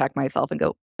sit there and check myself and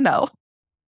go, no,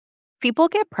 people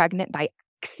get pregnant by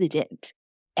accident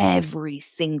every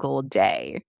single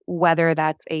day, whether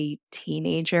that's a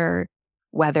teenager,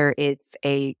 whether it's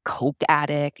a coke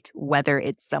addict, whether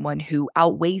it's someone who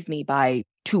outweighs me by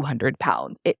 200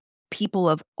 pounds. People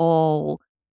of all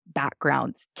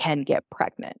backgrounds can get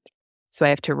pregnant. So I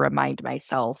have to remind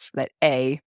myself that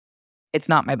it's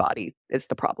not my body, it's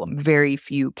the problem. Very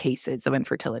few cases of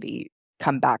infertility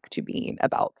come back to being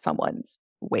about someone's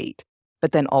weight.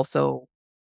 But then also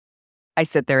I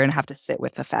sit there and have to sit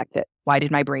with the fact that why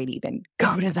did my brain even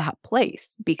go to that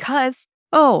place? Because,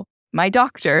 oh, my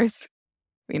doctors.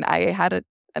 I mean, I had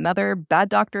another bad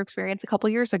doctor experience a couple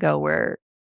years ago where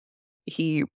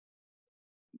he,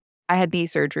 I had knee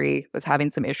surgery, was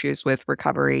having some issues with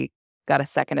recovery, got a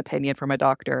second opinion from a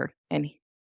doctor, and he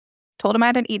told him I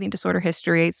had an eating disorder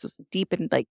history. So it's deep in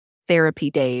like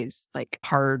therapy days, like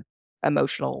hard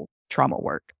emotional trauma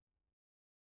work.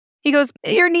 He goes,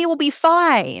 your knee will be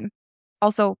fine.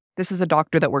 Also, this is a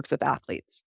doctor that works with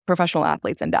athletes, professional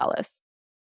athletes in Dallas.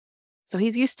 So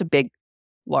he's used to big,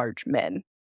 large men.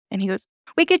 And he goes,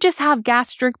 we could just have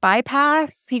gastric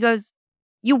bypass. He goes,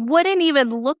 you wouldn't even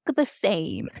look the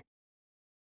same.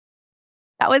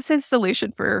 That was his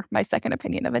solution for my second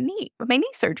opinion of my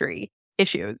knee surgery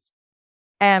issues.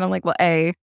 And I'm like,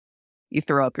 well, you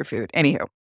throw up your food. Anywho,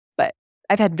 but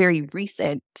I've had very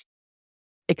recent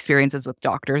experiences with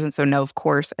doctors. And so, no, of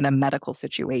course, in a medical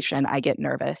situation, I get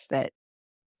nervous that,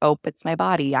 oh, it's my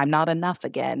body. I'm not enough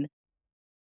again.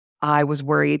 I was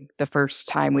worried the first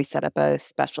time we set up a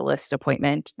specialist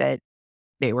appointment that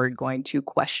they were going to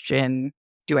question,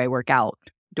 do I work out?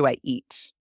 Do I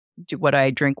eat? Would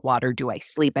I drink water? Do I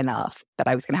sleep enough? That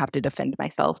I was going to have to defend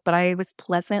myself. But I was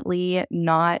pleasantly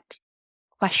not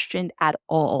questioned at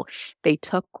all. They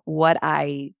took what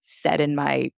I said in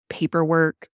my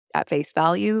paperwork at face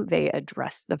value. They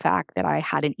addressed the fact that I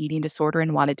had an eating disorder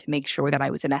and wanted to make sure that I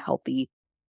was in a healthy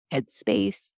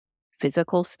headspace,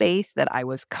 physical space, that I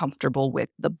was comfortable with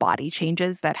the body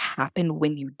changes that happen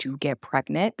when you do get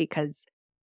pregnant, because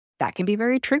that can be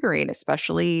very triggering,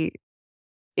 especially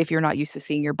if you're not used to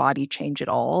seeing your body change at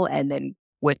all. And then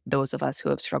with those of us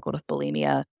who have struggled with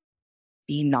bulimia,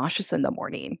 being nauseous in the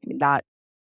morning, I mean, that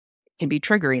can be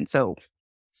triggering. So,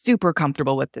 super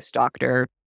comfortable with this doctor.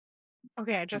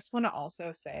 Okay, I just want to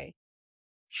also say,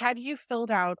 had you filled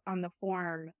out on the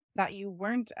form that you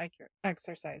weren't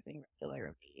exercising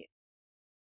regularly,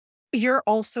 you're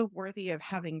also worthy of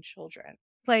having children.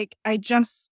 Like, I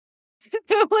just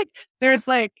feel like there's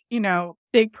like,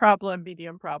 big problem,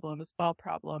 medium problem, small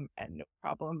problem, and no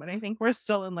problem. And I think we're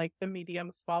still in like the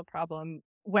medium, small problem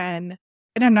and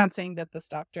I'm not saying that this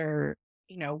doctor,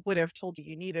 would have told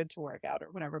you needed to work out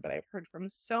or whatever, but I've heard from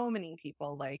so many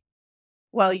people like,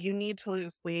 well, you need to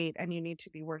lose weight and you need to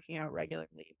be working out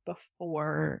regularly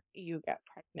before you get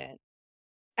pregnant.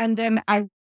 And then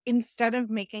instead of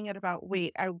making it about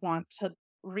weight, I want to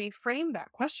reframe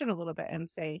that question a little bit and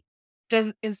say,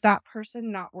 is that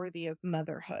person not worthy of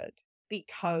motherhood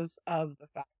because of the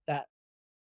fact that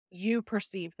you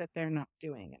perceive that they're not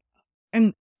doing it?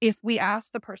 And if we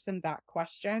ask the person that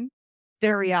question,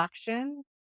 their reaction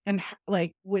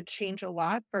like would change a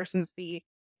lot versus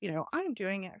I'm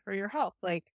doing it for your health.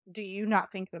 Like, do you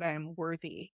not think that I am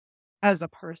worthy as a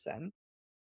person?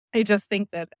 I just think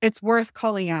that it's worth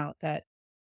calling out that,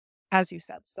 as you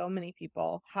said, so many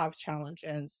people have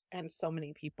challenges and so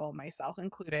many people, myself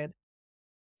included,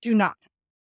 do not.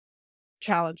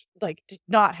 did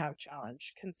not have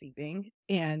challenge conceiving.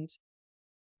 And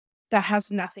that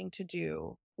has nothing to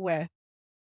do with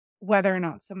whether or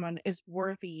not someone is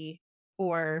worthy,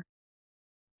 or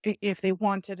if they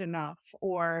want it enough,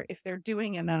 or if they're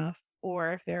doing enough,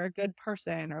 or if they're a good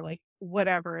person, or like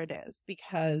whatever it is,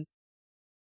 because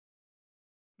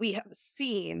we have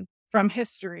seen from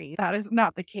history that is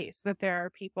not the case, that there are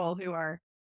people who are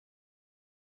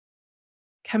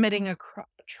committing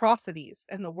atrocities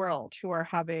in the world, who are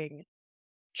having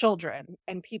children,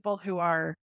 and people who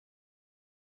are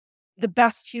the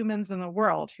best humans in the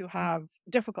world who have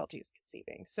difficulties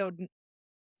conceiving. So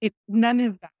none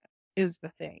of that is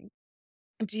the thing.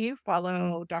 Do you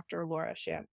follow Dr. Laura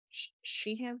Shanahan?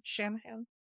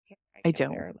 I I get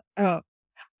don't. there. Oh,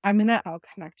 I'll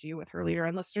connect you with her later.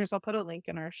 And listeners, I'll put a link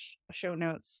in our show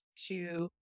notes to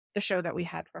the show that we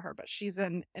had for her. But she's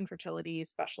an infertility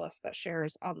specialist that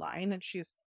shares online, and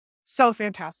she's so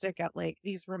fantastic at like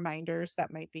these reminders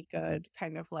that might be good,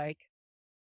 kind of like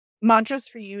mantras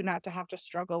for you not to have to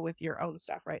struggle with your own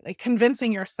stuff, right? Like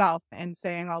convincing yourself and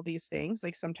saying all these things.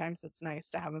 Like sometimes it's nice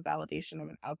to have a validation of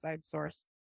an outside source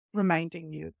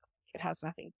reminding you it has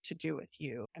nothing to do with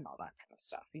you and all that kind of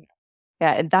stuff, you know.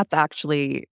 Yeah, and that's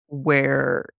actually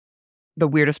where the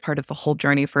weirdest part of the whole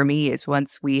journey for me is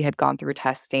once we had gone through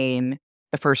testing,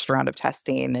 the first round of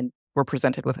testing, and were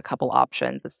presented with a couple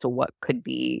options as to what could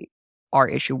be our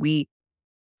issue. We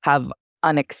have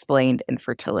unexplained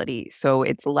infertility, so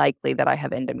it's likely that I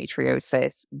have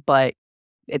endometriosis, but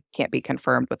it can't be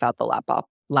confirmed without the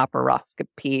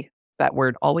laparoscopy. That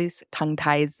word always tongue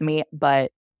ties me,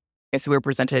 but so we were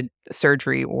presented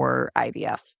surgery or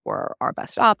IVF were our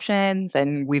best options,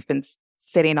 and we've been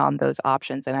sitting on those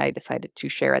options. And I decided to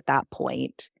share at that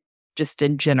point, just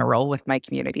in general with my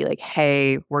community, like,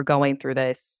 hey, we're going through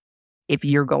this. If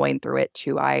you're going through it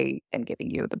too, I am giving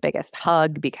you the biggest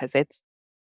hug because it's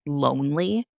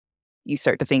lonely. You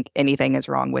start to think anything is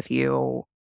wrong with you.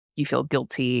 You feel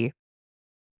guilty,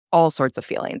 all sorts of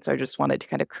feelings. So I just wanted to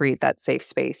kind of create that safe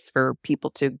space for people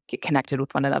to get connected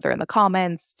with one another in the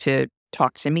comments, to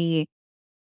talk to me.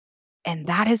 And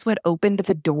that is what opened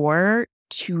the door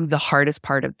to the hardest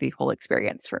part of the whole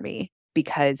experience for me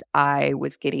because I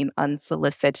was getting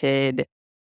unsolicited.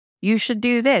 You should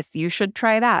do this. You should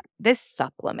try that. This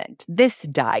supplement, this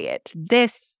diet,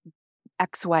 this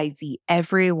XYZ.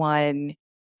 Everyone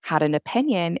had an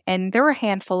opinion. And there were a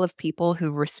handful of people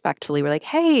who respectfully were like,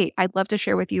 hey, I'd love to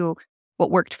share with you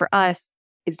what worked for us.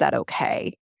 Is that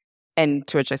okay? And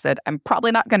to which I said, I'm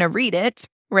probably not going to read it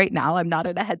right now. I'm not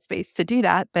in a headspace to do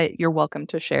that, but you're welcome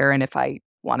to share. And if I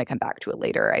want to come back to it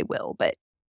later, I will. But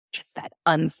just that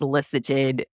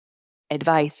unsolicited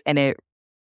advice. And it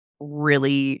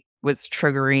really was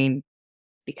triggering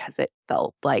because it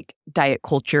felt like diet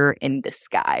culture in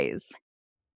disguise.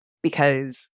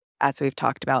 Because as we've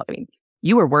talked about, I mean,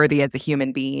 you are worthy as a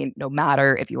human being, no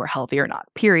matter if you are healthy or not,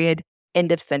 period.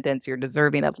 End of sentence. You're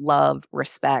deserving of love,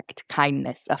 respect,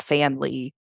 kindness, a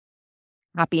family,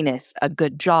 happiness, a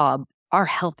good job. Our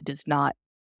health does not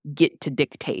get to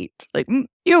dictate. Like,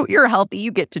 you're healthy,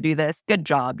 you get to do this. Good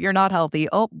job. You're not healthy.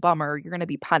 Oh, bummer. You're going to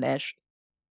be punished.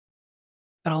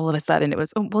 But all of a sudden it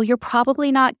was, oh, well, you're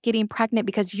probably not getting pregnant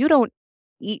because you don't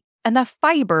eat enough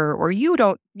fiber or you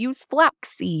don't use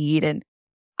flaxseed. And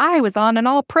I was on an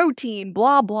all protein,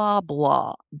 blah, blah,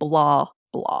 blah, blah,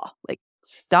 blah. Like,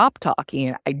 stop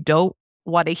talking. I don't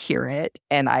want to hear it.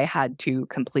 And I had to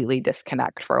completely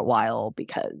disconnect for a while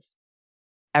because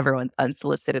everyone's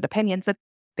unsolicited opinions that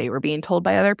they were being told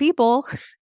by other people.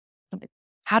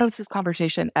 How does this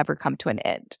conversation ever come to an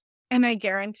end? And I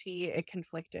guarantee it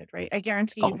conflicted, right? I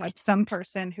guarantee you Oh, had some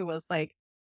person who was like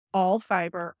all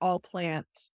fiber, all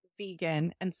plant,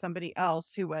 vegan, and somebody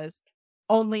else who was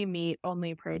only meat,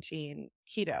 only protein,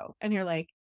 keto. And you're like,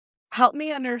 help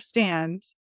me understand,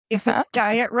 if it's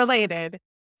diet related,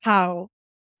 how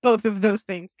both of those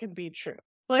things can be true.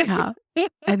 Like, yeah.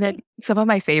 And then some of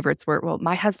my favorites were, well,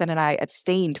 my husband and I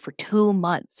abstained for 2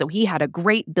 months. So he had a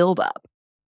great buildup.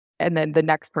 And then the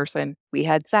next person, we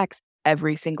had sex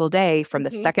every single day from the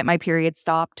mhm, second my period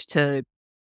stopped to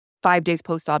 5 days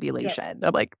post yep, ovulation.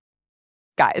 I'm like,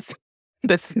 guys,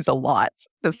 this is a lot.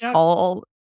 This yep. all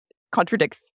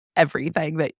contradicts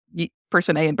everything that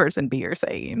person A and person B are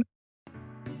saying.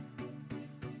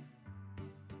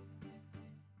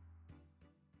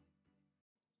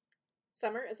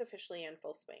 Summer is officially in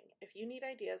full swing. If you need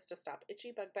ideas to stop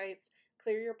itchy bug bites,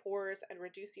 clear your pores, and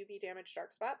reduce UV damage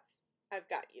dark spots, I've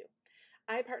got you.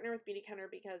 I partner with Beautycounter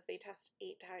because they test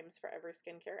 8 times for every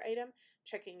skincare item,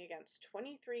 checking against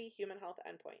 23 human health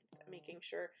endpoints, making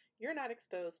sure you're not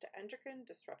exposed to endocrine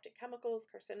disrupting chemicals,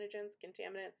 carcinogens,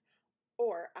 contaminants,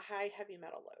 or a high heavy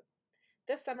metal load.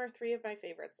 This summer, three of my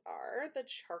favorites are the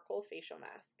charcoal facial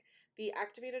mask. The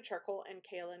activated charcoal and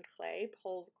kaolin clay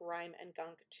pulls grime and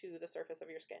gunk to the surface of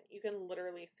your skin. You can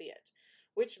literally see it,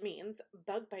 which means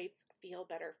bug bites feel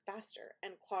better faster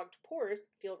and clogged pores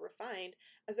feel refined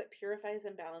as it purifies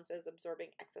and balances,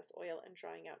 absorbing excess oil and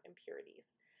drawing out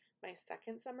impurities. My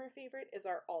second summer favorite is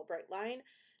our All Bright line.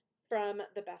 From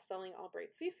the best selling All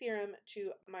Bright C Serum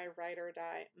to my ride or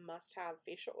die must have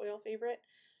facial oil favorite,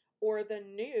 or the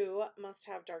new must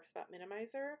have dark spot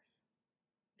minimizer.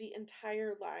 The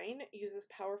entire line uses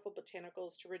powerful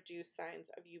botanicals to reduce signs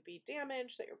of UV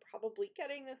damage that you're probably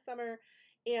getting this summer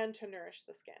and to nourish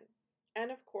the skin.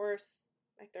 And of course,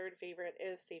 my third favorite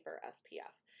is Safer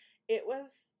SPF. It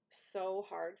was so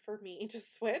hard for me to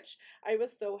switch. I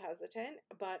was so hesitant,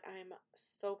 but I'm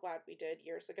so glad we did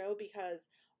years ago because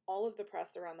all of the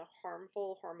press around the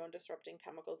harmful hormone disrupting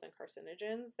chemicals and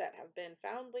carcinogens that have been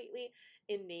found lately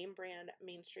in name brand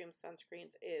mainstream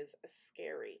sunscreens is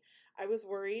scary. I was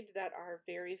worried that our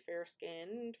very fair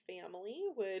skinned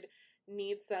family would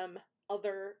need some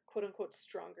other quote unquote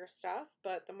stronger stuff,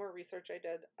 but the more research I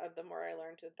did, the more I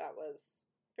learned that that was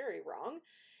very wrong.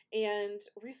 And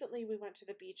recently we went to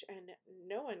the beach and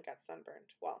no one got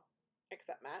sunburned. Well,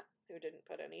 except Matt, who didn't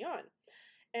put any on.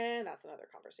 And that's another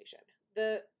conversation.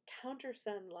 The Counter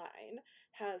Sun line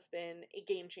has been a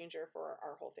game changer for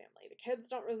our whole family. The kids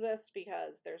don't resist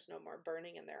because there's no more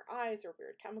burning in their eyes or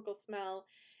weird chemical smell,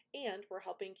 and we're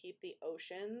helping keep the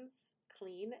oceans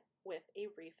clean with a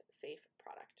reef safe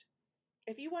product.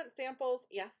 If you want samples,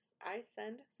 yes, I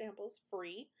send samples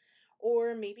free.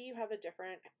 Or maybe you have a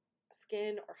different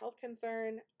skin or health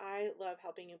concern. I love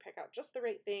helping you pick out just the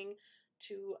right thing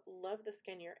to love the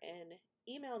skin you're in.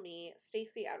 Email me,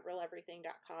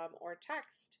 stacy@realeverything.com, or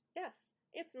text. Yes,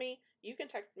 it's me. You can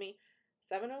text me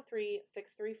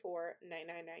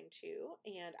 703-634-9992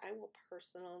 and I will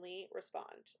personally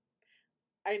respond.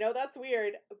 I know that's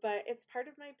weird, but it's part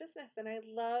of my business and I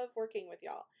love working with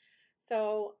y'all.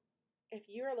 So if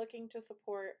you are looking to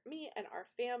support me and our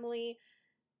family,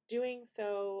 doing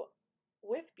so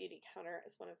with Beauty Counter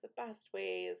is one of the best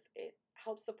ways. It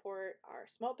helps support our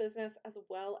small business as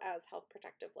well as health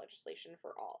protective legislation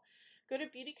for all. Go to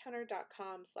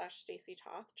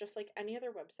beautycounter.com/stacytoth, just like any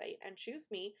other website, and choose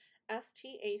me,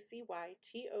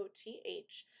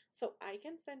 STACYTOTH, so I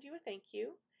can send you a thank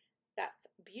you. That's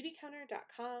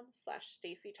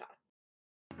beautycounter.com/stacytoth.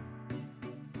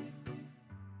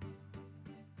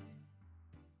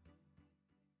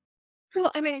 Well,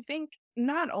 I mean, I think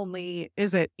not only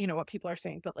is it, what people are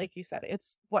saying, but like you said,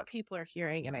 it's what people are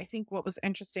hearing. And I think what was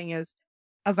interesting is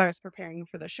as I was preparing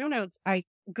for the show notes, I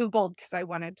Googled because I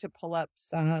wanted to pull up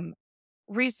some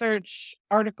research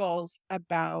articles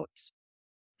about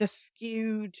the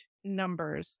skewed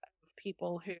numbers of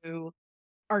people who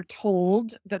are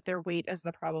told that their weight is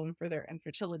the problem for their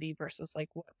infertility versus like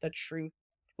what the true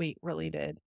weight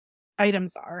related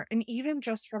items are. And even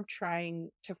just from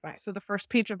trying to find, so the first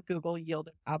page of Google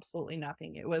yielded absolutely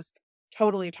nothing. It was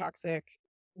totally toxic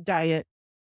diet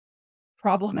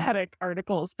problematic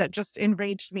articles that just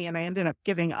enraged me. And I ended up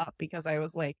giving up because I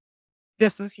was like,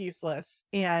 this is useless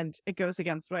and it goes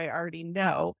against what I already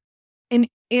know. And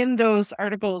in those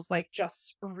articles, like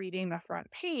just reading the front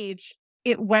page,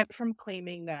 it went from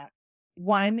claiming that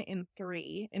 1 in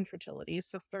 3 infertilities,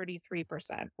 so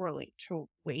 33% relate to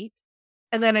weight.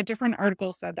 And then a different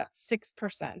article said that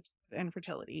 6% of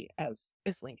infertility as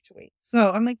is linked to weight. So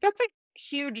I'm like, that's a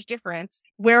huge difference.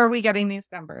 Where are we getting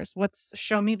these numbers?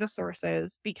 Show me the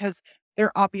sources because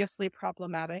they're obviously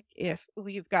problematic if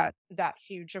we've got that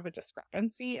huge of a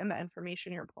discrepancy in the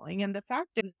information you're pulling. And the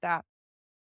fact is that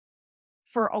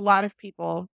for a lot of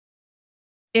people,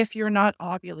 if you're not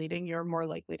ovulating, you're more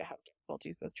likely to have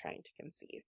difficulties with trying to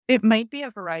conceive. It might be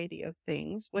a variety of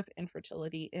things with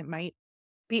infertility. It might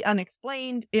be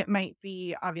unexplained. It might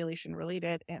be ovulation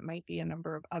related. It might be a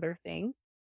number of other things.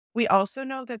 We also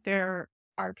know that there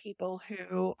are people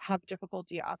who have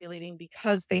difficulty ovulating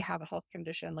because they have a health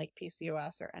condition like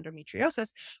PCOS or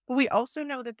endometriosis. But we also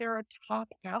know that there are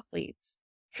top athletes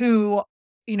who,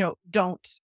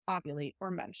 don't ovulate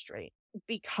or menstruate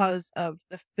because of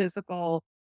the physical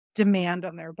demand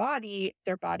on their body.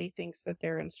 Their body thinks that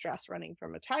they're in stress running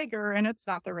from a tiger and it's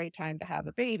not the right time to have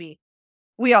a baby.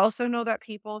 We also know that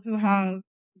people who have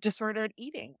disordered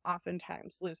eating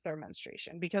oftentimes lose their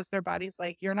menstruation because their body's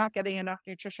like, you're not getting enough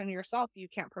nutrition yourself. You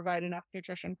can't provide enough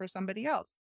nutrition for somebody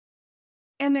else.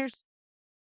 And there's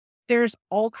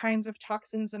all kinds of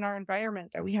toxins in our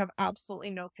environment that we have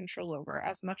absolutely no control over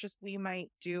as much as we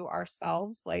might do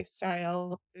ourselves,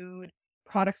 lifestyle, food,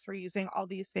 products we're using, all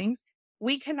these things.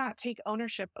 we cannot take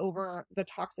ownership over the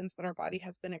toxins that our body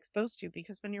has been exposed to,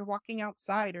 because when you're walking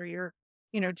outside or you're,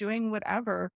 doing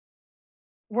whatever,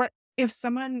 what if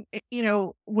someone,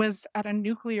 was at a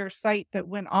nuclear site that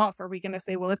went off, are we going to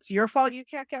say, well, it's your fault you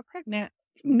can't get pregnant?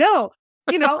 No,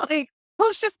 like,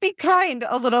 let's just be kind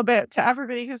a little bit to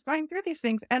everybody who's going through these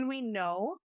things. And we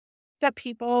know that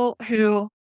people who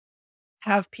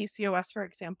have PCOS, for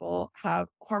example, have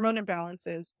hormone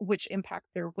imbalances which impact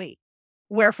their weight.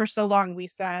 Where for so long we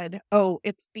said, oh,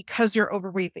 it's because you're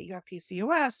overweight that you have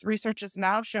PCOS. Research is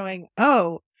now showing,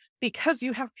 oh, because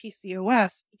you have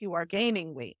PCOS, you are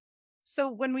gaining weight.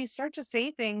 So when we start to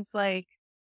say things like,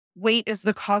 weight is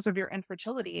the cause of your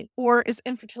infertility, or is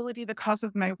infertility the cause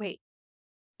of my weight?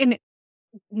 And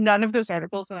none of those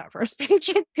articles on that first page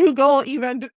of Google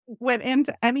even went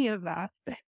into any of that.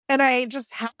 And I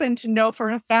just happen to know for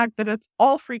a fact that it's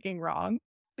all freaking wrong,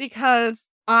 because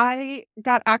I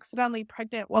got accidentally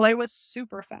pregnant while I was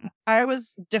super fat. I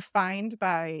was defined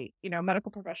by,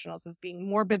 medical professionals as being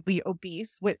morbidly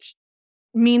obese, which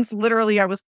means literally I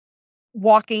was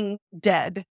walking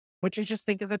dead, which I just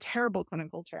think is a terrible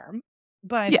clinical term.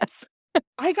 But Yes.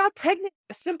 I got pregnant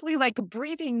simply like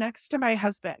breathing next to my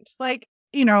husband. Like,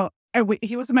 he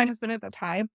was my husband at the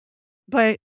time,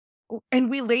 but and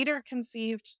we later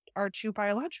conceived our two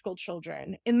biological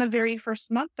children in the very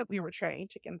first month that we were trying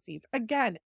to conceive.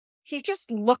 Again, he just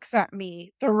looks at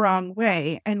me the wrong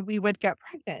way and we would get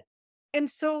pregnant. And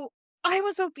so I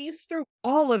was obese through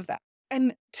all of that.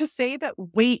 And to say that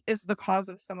weight is the cause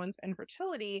of someone's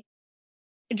infertility,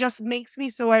 it just makes me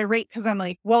so irate, because I'm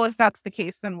like, well, if that's the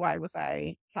case, then why was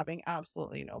I having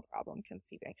absolutely no problem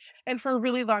conceiving? And for a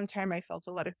really long time, I felt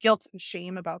a lot of guilt and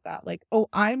shame about that. Like, oh,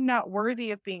 I'm not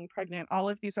worthy of being pregnant. All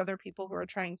of these other people who are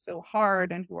trying so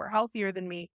hard and who are healthier than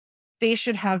me, they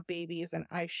should have babies and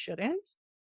I shouldn't.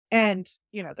 And,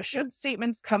 the should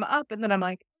statements come up. And then I'm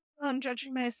like, "Oh, I'm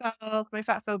judging myself. My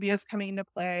fat phobia is coming into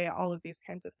play, all of these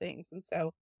kinds of things." And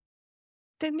so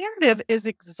the narrative is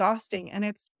exhausting,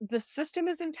 and the system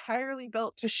is entirely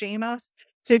built to shame us,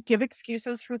 to give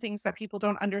excuses for things that people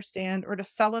don't understand, or to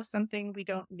sell us something we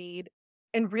don't need.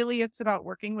 And really, it's about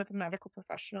working with a medical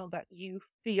professional that you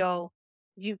feel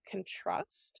you can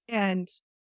trust, and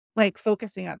like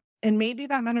focusing on. And maybe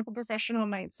that medical professional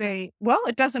might say, well,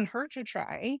 it doesn't hurt to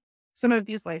try some of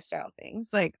these lifestyle things.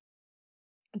 Like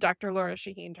Dr. Laura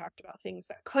Shaheen talked about things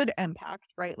that could impact,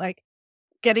 right? Like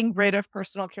getting rid of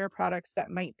personal care products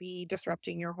that might be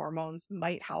disrupting your hormones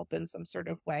might help in some sort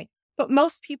of way. But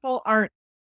most people aren't,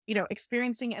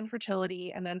 experiencing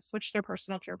infertility and then switch their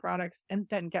personal care products and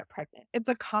then get pregnant. It's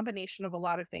a combination of a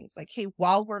lot of things. Like, hey,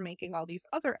 while we're making all these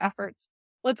other efforts,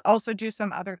 let's also do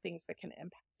some other things that can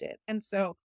impact it. And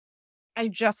so I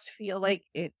just feel like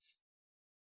the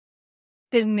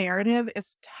narrative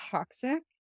is toxic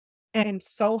and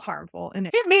so harmful, and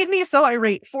it made me so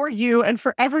irate for you and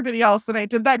for everybody else that I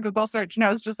did that Google search, and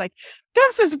I was just like,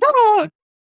 "This is wrong."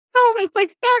 No, it's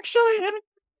like, actually, and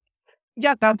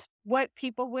yeah, that's what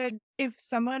people would, if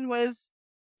someone was,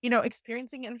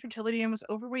 experiencing infertility and was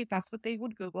overweight, that's what they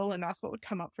would Google, and that's what would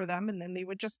come up for them, and then they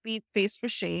would just be faced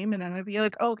with shame, and then they'd be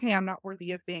like, "Okay, I'm not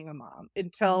worthy of being a mom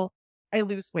until I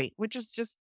lose weight," which is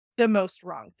just the most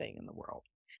wrong thing in the world.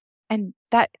 And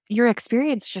that your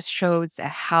experience just shows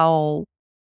how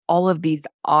all of these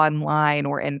online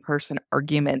or in-person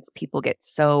arguments, people get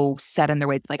so set in their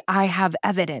ways, like, I have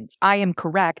evidence, I am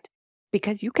correct,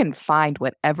 because you can find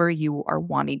whatever you are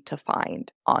wanting to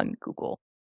find on Google.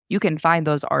 You can find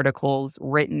those articles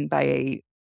written by a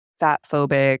fat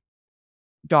phobic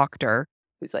doctor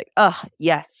who's like, "Ugh,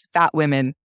 yes, fat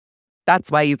women,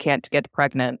 that's why you can't get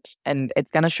pregnant." And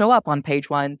it's gonna show up on page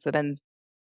one. So then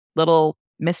little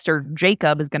Mr.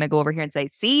 Jacob is gonna go over here and say,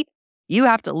 "See, you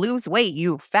have to lose weight,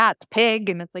 you fat pig."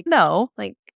 And it's like, no,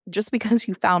 like, just because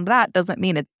you found that doesn't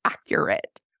mean it's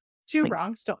accurate. Two Like,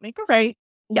 wrongs don't make a right.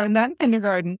 yeah. Learn that in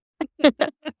kindergarten.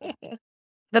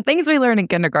 The things we learn in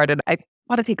kindergarten, I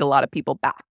want to take a lot of people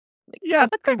back. Like, Yeah,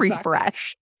 give it a exactly.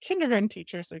 refresh. Kindergarten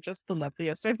teachers are just the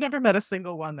loveliest. I've never met a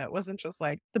single one that wasn't just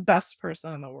like the best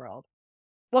person in the world.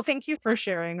 Well, thank you for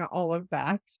sharing all of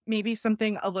that. Maybe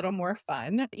something a little more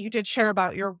fun. You did share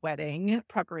about your wedding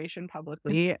preparation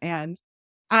publicly. And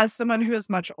as someone who is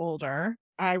much older,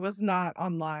 I was not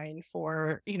online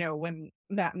for, when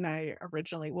Matt and I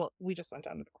originally, well, we just went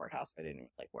down to the courthouse. I didn't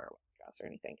like wear a wedding dress or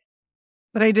anything.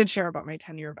 But I did share about my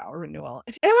 10-year vow renewal.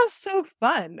 It was so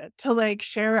fun to, like,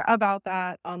 share about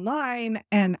that online,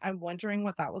 and I'm wondering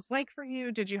what that was like for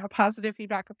you. Did you have positive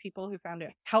feedback of people who found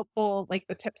it helpful, like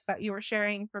the tips that you were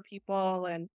sharing for people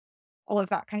and all of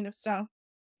that kind of stuff?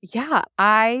 Yeah,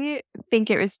 I think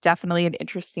it was definitely an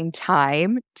interesting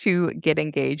time to get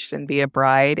engaged and be a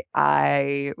bride.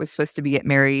 I was supposed to be get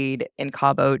married in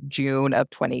Cabo June of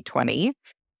 2020.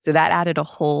 So that added a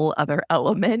whole other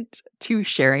element to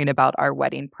sharing about our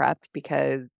wedding prep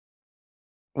because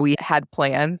we had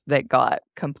plans that got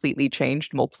completely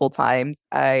changed multiple times.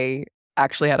 I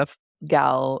actually had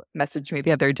gal message me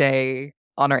the other day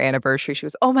on our anniversary. She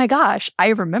was, "Oh my gosh, I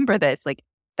remember this. Like,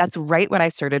 that's right when I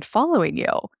started following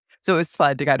you." So it was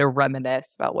fun to kind of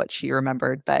reminisce about what she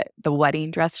remembered. But the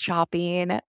wedding dress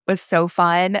shopping was so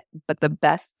fun. But the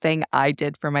best thing I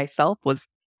did for myself was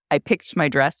I picked my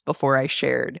dress before I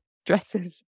shared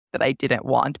dresses that I didn't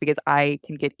want because I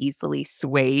can get easily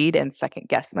swayed and second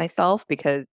guess myself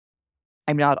because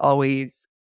I'm not always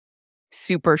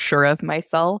super sure of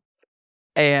myself.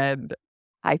 And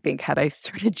I think had I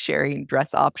started sharing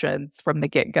dress options from the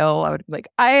get-go, I would be like,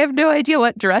 "I have no idea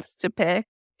what dress to pick."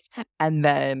 And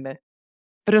then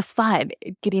but it was fun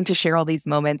getting to share all these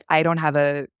moments. I don't have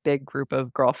a big group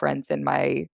of girlfriends in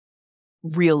my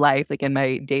real life, like in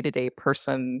my day-to-day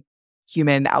person,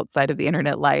 human outside of the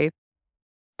internet life.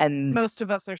 And Most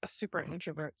of us are super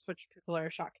introverts, which people are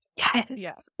shocked. yes,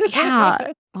 Yeah.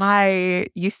 yeah, I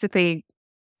used to think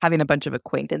having a bunch of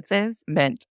acquaintances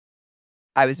meant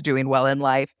I was doing well in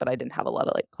life, but I didn't have a lot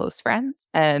of, like, close friends,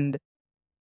 and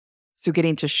so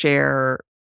getting to share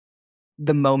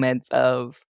the moments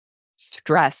of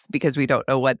stress because we don't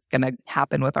know what's gonna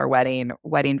happen with our wedding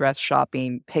dress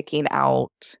shopping, picking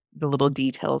out the little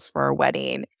details for our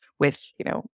wedding with,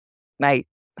 my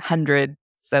hundreds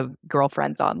of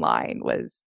girlfriends online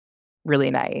was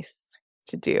really nice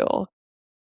to do.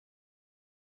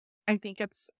 I think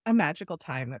it's a magical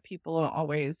time that people will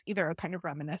always either kind of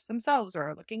reminisce themselves or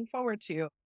are looking forward to.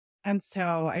 And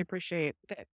so I appreciate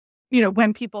that,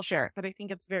 when people share it, but I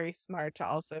think it's very smart to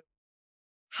also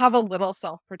have a little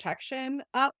self-protection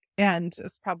up, and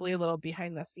it's probably a little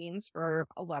behind the scenes for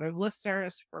a lot of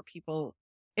listeners, for people.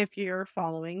 If you're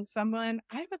following someone,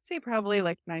 I would say probably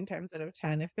like 9 times out of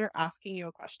 10, if they're asking you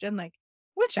a question like,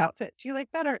 "Which outfit do you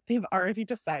like better?" They've already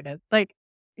decided. Like,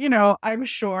 I'm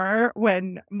sure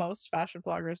when most fashion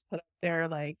bloggers put up their,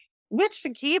 like, which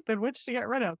to keep and which to get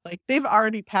rid of, like, they've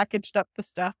already packaged up the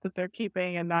stuff that they're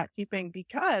keeping and not keeping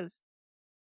because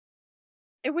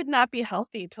it would not be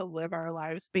healthy to live our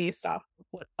lives based off of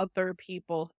what other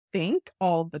people think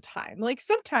all the time. Like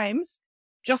sometimes,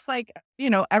 just like,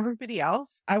 everybody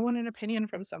else, I want an opinion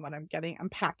from someone. I'm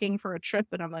packing for a trip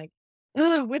and I'm like,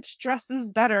 "Ugh, which dress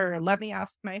is better? Let me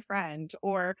ask my friend."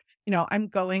 Or, I'm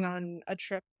going on a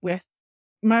trip with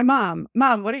my mom.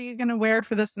 Mom, what are you going to wear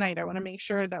for this night? I want to make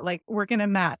sure that like we're going to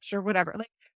match or whatever.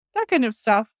 Like that kind of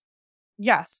stuff.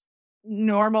 Yes.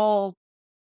 Normal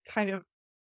kind of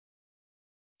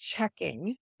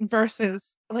checking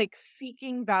versus like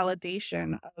seeking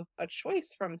validation of a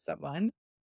choice from someone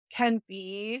can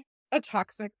be a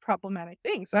toxic, problematic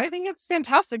thing. So I think it's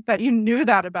fantastic that you knew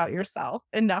that about yourself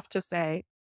enough to say,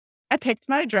 I picked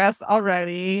my dress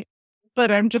already,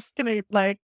 but I'm just gonna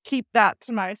like keep that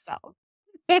to myself.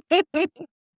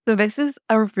 So this is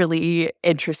a really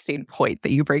interesting point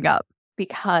that you bring up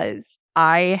because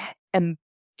I am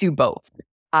do both.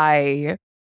 I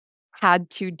had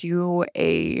to do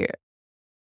a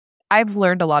I've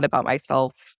learned a lot about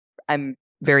myself. I'm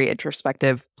very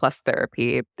introspective, plus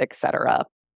therapy, etc.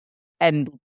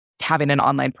 And having an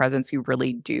online presence, you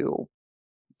really do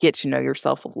get to know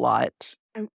yourself a lot.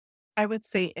 I I would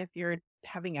say if you're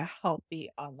having a healthy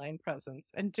online presence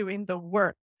and doing the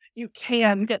work, you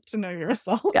can get to know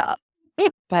yourself. Yeah.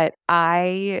 But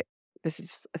this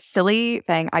is a silly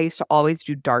thing. I used to always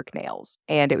do dark nails,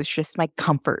 and it was just my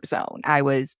comfort zone. I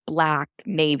was black,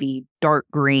 navy, dark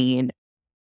green.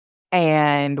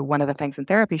 And one of the things in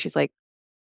therapy, she's like,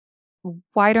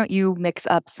 why don't you mix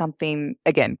up something?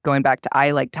 Again, going back to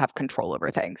I like to have control over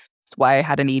things. It's why I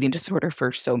had an eating disorder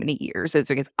for so many years, is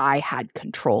because I had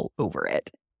control over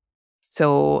it.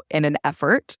 So, in an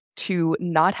effort to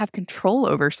not have control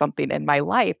over something in my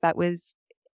life that is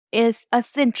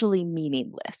essentially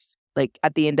meaningless. Like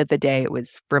at the end of the day, it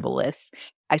was frivolous.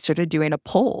 I started doing a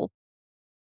poll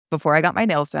before I got my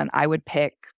nails done. I would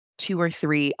pick two or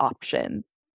three options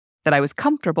that I was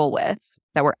comfortable with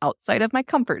that were outside of my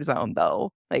comfort zone,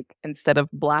 though. Like instead of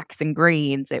blacks and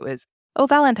greens, it was, oh,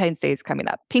 Valentine's Day is coming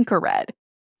up, pink or red.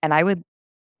 And I would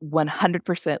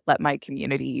 100% let my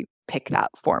community pick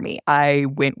that for me. I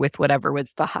went with whatever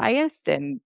was the highest,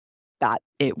 and that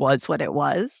it was what it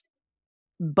was.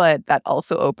 But that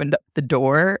also opened up the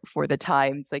door for the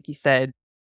times, like you said,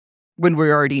 when we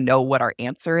already know what our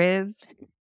answer is,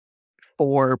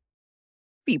 for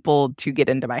people to get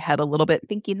into my head a little bit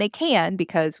thinking they can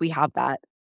because we have that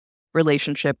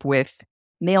relationship with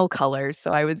nail colors.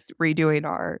 So I was redoing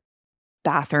our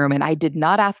bathroom and I did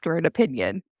not ask her an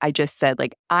opinion. I just said,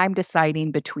 like, I'm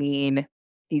deciding between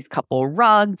these couple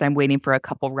rugs. I'm waiting for a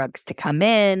couple rugs to come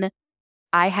in.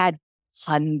 I had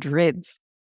hundreds.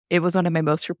 It was one of my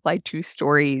most replied to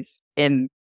stories in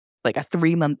like a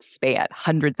 3-month span.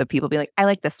 Hundreds of people be like, I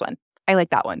like this one. I like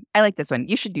that one. I like this one.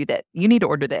 You should do this. You need to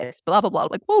order this. Blah, blah, blah.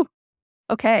 Like, whoa,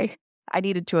 okay. I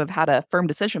needed to have had a firm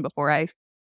decision before I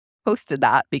posted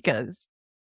that because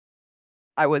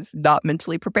I was not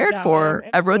mentally prepared No, for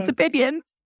everyone's opinions.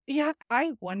 yeah,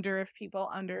 I wonder if people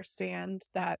understand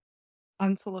that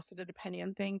unsolicited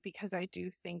opinion thing because I do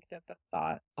think that the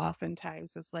thought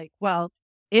oftentimes is like, well,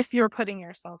 if you're putting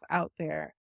yourself out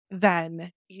there,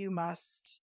 then you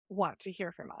must want to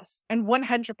hear from us. And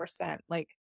 100%, like,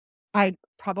 I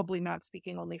probably not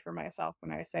speaking only for myself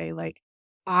when I say, like,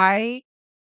 I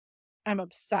am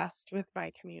obsessed with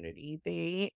my community.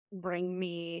 They bring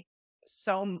me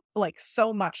so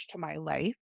much to my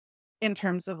life in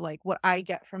terms of like what I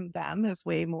get from them is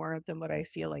way more than what I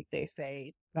feel like they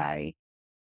say that I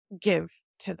give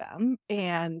to them.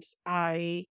 And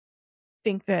I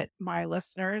think that my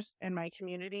listeners and my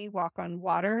community walk on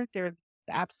water. They're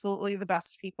absolutely the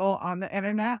best people on the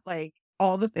internet, like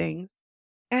all the things.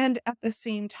 And at the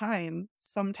same time,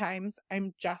 sometimes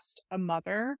I'm just a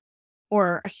mother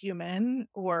or a human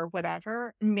or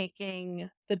whatever, making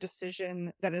the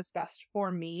decision that is best for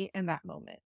me in that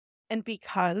moment. And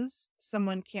because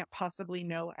someone can't possibly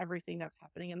know everything that's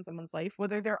happening in someone's life,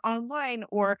 whether they're online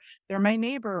or they're my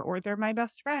neighbor or they're my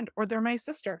best friend or they're my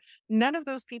sister, none of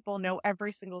those people know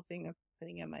every single thing that's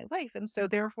happening in my life. And so,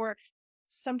 therefore,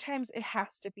 sometimes it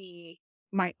has to be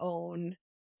my own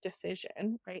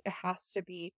decision, right? It has to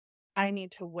be, I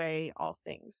need to weigh all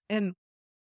things. And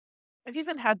I've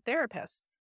even had therapists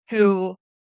who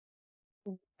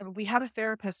we had a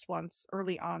therapist once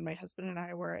early on. My husband and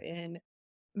I were in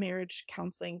marriage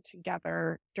counseling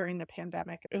together during the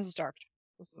pandemic. It was dark.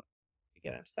 This is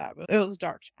get into that, but it was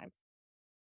dark times.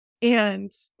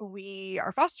 And we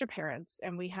are foster parents,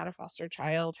 and we had a foster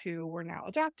child who we're now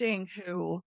adopting,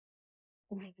 who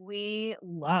we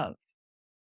love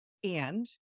and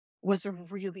was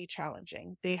really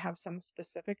challenging. They have some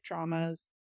specific traumas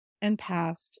and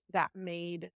past that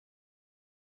made,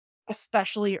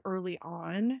 especially early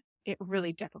on, it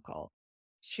really difficult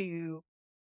to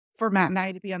for Matt and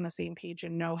I to be on the same page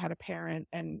and know how to parent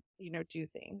and, do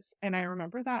things. And I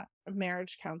remember that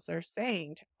marriage counselor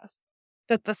saying to us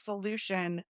that the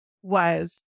solution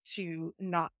was to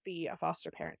not be a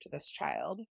foster parent to this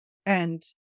child. And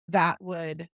that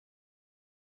would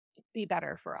be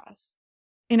better for us.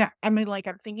 And I mean, like,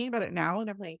 I'm thinking about it now and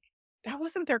I'm like, that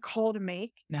wasn't their call to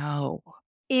make. No.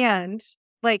 And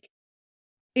like,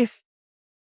 if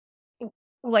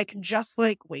like, just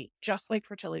like weight, just like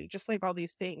fertility, just like all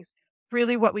these things,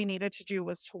 really what we needed to do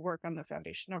was to work on the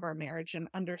foundation of our marriage and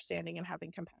understanding and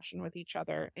having compassion with each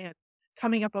other and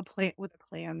coming up with a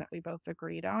plan that we both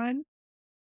agreed on.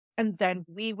 And then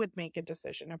we would make a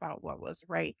decision about what was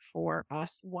right for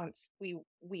us once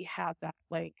we had that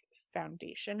like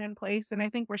foundation in place. And I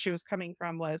think where she was coming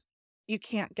from was you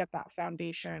can't get that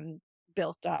foundation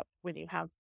built up when you have,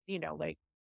 like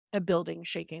a building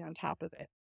shaking on top of it.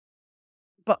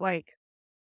 But like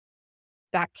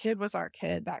that kid was our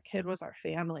kid, that kid was our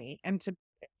family, and to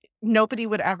nobody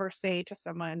would ever say to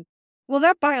someone, "Well,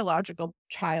 that biological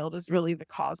child is really the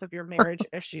cause of your marriage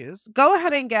issues. Go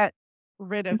ahead and get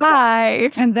rid of them,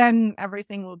 Bye. and then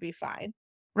everything will be fine."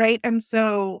 Right? And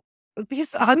so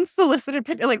these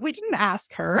unsolicited like, we didn't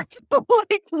ask her,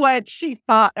 like, what she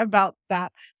thought about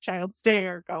that child's day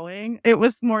or going. It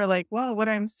was more like, "Well, what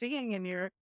I'm seeing in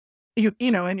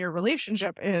in your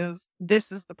relationship is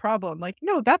this is the problem." Like,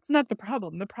 no, that's not the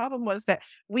problem. The problem was that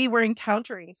we were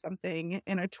encountering something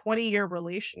in a 20-year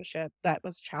relationship that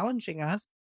was challenging us,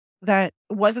 that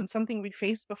wasn't something we'd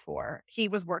faced before. He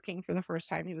was working for the first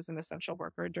time. He was an essential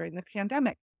worker during the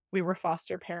pandemic. We were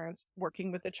foster parents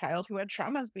working with a child who had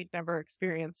traumas we'd never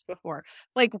experienced before.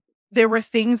 Like, there were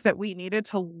things that we needed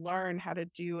to learn how to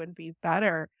do and be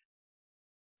better,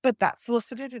 but that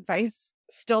solicited advice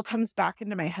still comes back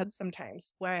into my head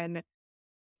sometimes when,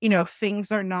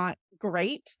 things are not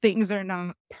great, things are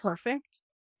not perfect.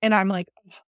 And I'm like,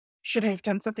 "Ugh, should I have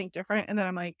done something different?" And then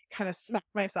I'm like, kind of smack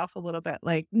myself a little bit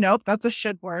like, nope, that's a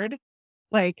should word.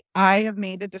 Like, I have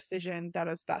made a decision that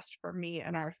is best for me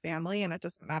and our family, and it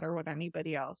doesn't matter what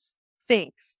anybody else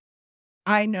thinks.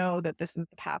 I know that this is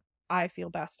the path I feel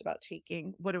best about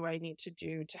taking. What do I need to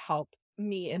do to help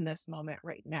me in this moment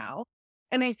right now?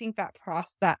 And I think that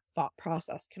that thought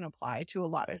process can apply to a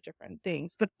lot of different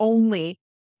things, but only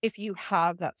if you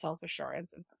have that self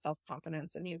assurance and self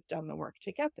confidence and you've done the work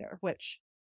to get there, which,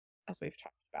 as we've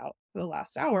talked about for the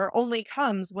last hour, only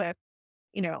comes with,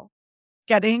 you know,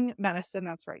 getting medicine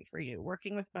that's right for you,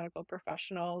 working with medical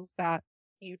professionals that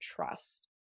you trust,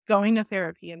 going to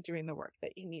therapy and doing the work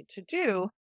that you need to do,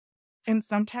 and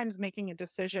sometimes making a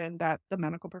decision that the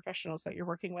medical professionals that you're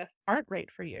working with aren't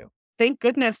right for you. Thank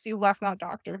goodness you left that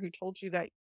doctor who told you that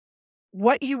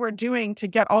what you were doing to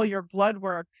get all your blood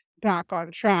work back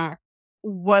on track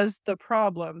was the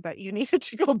problem, that you needed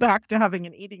to go back to having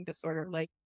an eating disorder. Like,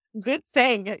 good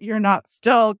thing that you're not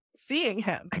still seeing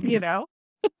him, you know?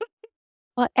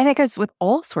 Well, and it goes with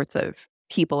all sorts of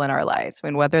people in our lives. I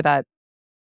mean, whether that's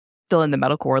still in the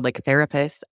medical world, like a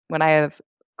therapist, when I have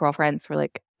girlfriends who are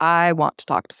like, I want to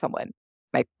talk to someone,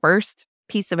 my first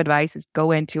piece of advice is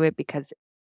go into it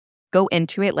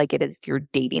like it is you're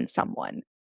dating someone.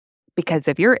 Because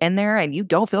if you're in there and you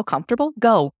don't feel comfortable,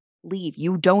 go, leave.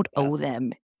 You don't owe Yes. them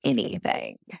Such good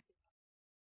anything. advice.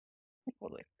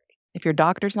 Totally. If your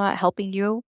doctor's not helping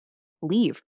you,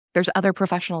 leave. There's other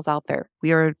professionals out there.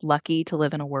 We are lucky to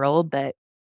live in a world that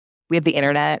we have the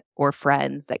internet or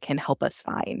friends that can help us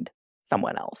find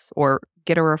someone else or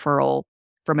get a referral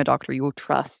from a doctor you will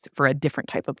trust for a different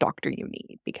type of doctor you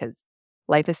need, because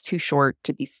life is too short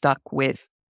to be stuck with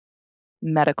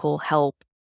medical help,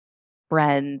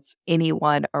 friends,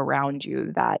 anyone around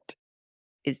you that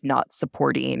is not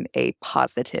supporting a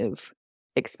positive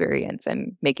experience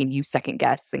and making you second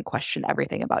guess and question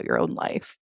everything about your own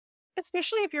life.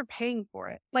 Especially if you're paying for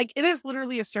it. Like, it is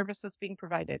literally a service that's being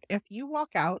provided. If you walk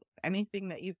out of anything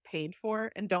that you've paid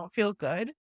for and don't feel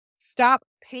good, stop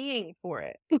paying for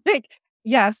it. Like,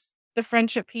 yes, the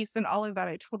friendship piece and all of that,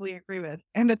 I totally agree with.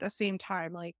 And at the same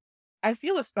time, like, I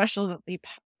feel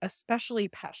especially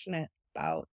passionate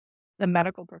about the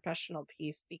medical professional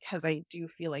piece because I do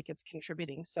feel like it's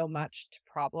contributing so much to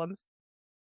problems.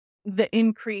 The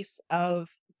increase of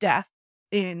death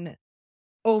in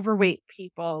overweight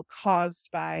people caused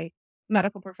by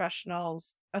medical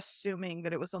professionals assuming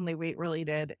that it was only weight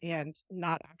related and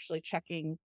not actually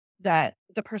checking that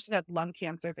the person had lung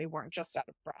cancer, they weren't just out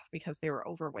of breath because they were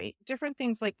overweight. Different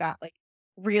things like that, like,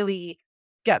 really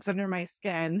gets under my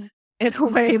skin in a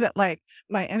way that, like,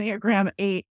 my Enneagram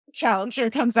 8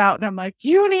 challenger comes out and I'm like,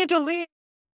 you need to leave.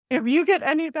 If you get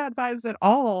any bad vibes at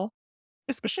all,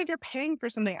 especially if you're paying for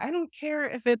something. I don't care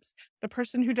if it's the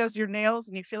person who does your nails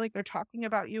and you feel like they're talking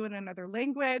about you in another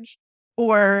language,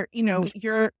 or,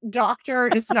 your doctor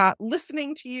is not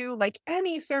listening to you, like,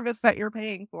 any service that you're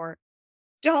paying for,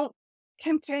 don't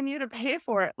continue to pay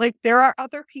for it. Like, there are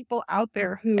other people out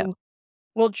there Yeah. who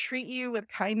will treat you with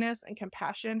kindness and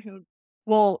compassion, who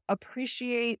will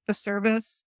appreciate the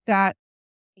service that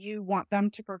you want them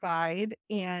to provide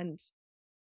and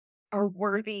are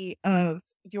worthy of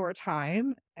your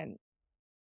time, and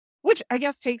which I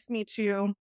guess takes me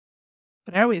to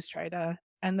what I always try to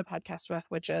end the podcast with,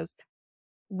 which is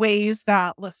ways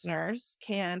that listeners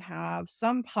can have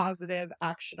some positive,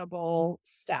 actionable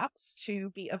steps to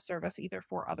be of service either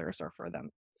for others or for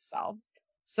themselves.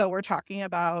 So we're talking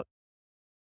about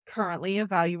currently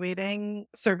evaluating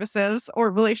services or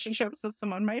relationships that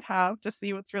someone might have to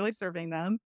see what's really serving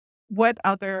them. What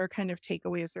other kind of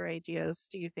takeaways or ideas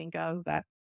do you think of that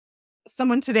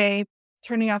someone today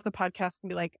turning off the podcast can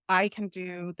be like, I can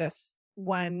do this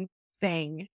one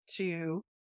thing to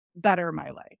better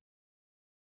my life?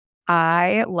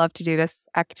 I love to do this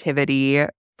activity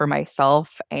for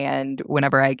myself. And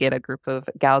whenever I get a group of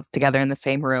gals together in the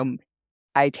same room,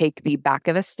 I take the back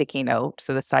of a sticky note,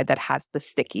 so the side that has the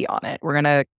sticky on it. We're going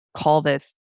to call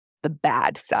this the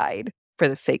bad side for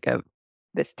the sake of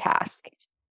this task.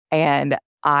 And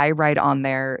I write on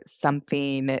there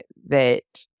something that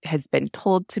has been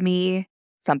told to me,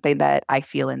 something that I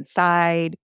feel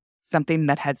inside, something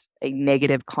that has a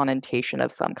negative connotation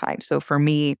of some kind. So for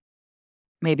me,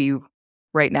 maybe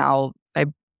right now I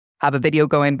have a video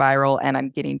going viral and I'm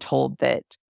getting told that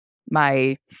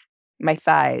my my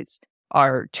thighs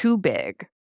are too big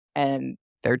and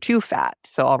they're too fat.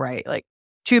 So I'll write like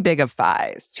too big of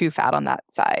thighs, too fat on that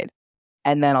side.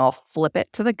 And then I'll flip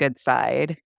it to the good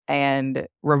side and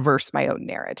reverse my own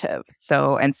narrative.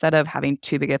 So instead of having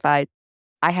too big a thigh,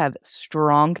 I have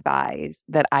strong thighs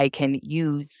that I can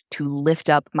use to lift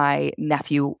up my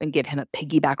nephew and give him a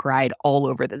piggyback ride all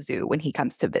over the zoo when he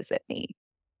comes to visit me.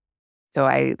 So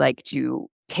I like to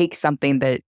take something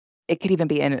that it could even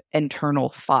be an internal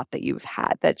thought that you've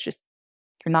had that's just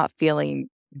you're not feeling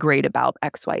great about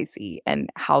XYZ. And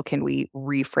how can we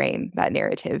reframe that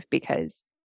narrative? Because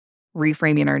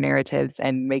reframing our narratives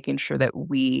and making sure that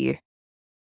we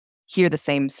hear the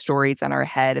same stories in our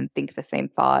head and think the same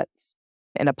thoughts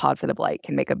in a positive light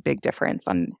can make a big difference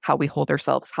on how we hold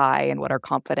ourselves high and what our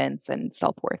confidence and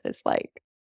self-worth is like.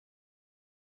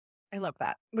 I love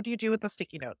that. What do you do with the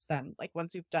sticky notes then? Like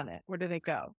once you've done it, where do they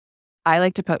go? I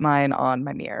like to put mine on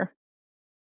my mirror.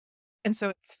 And so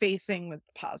it's facing with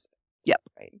the positive, Yep.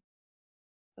 right?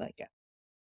 I like it.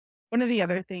 One of the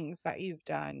other things that you've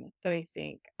done that I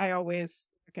think I always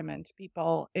recommend to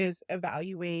people is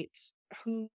evaluate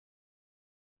who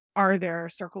are their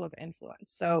circle of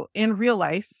influence. So in real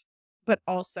life, but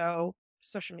also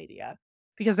social media,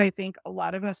 because I think a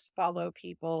lot of us follow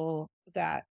people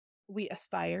that we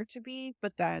aspire to be,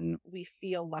 but then we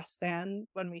feel less than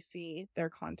when we see their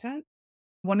content.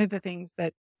 One of the things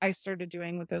that I started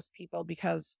doing with those people,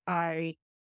 because I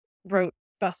wrote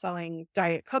best-selling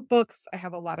diet cookbooks, I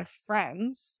have a lot of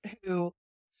friends who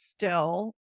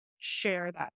still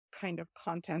share that kind of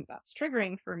content that's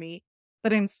triggering for me,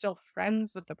 but I'm still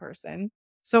friends with the person.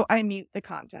 So I mute the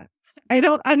content. I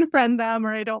don't unfriend them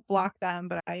or I don't block them,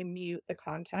 but I mute the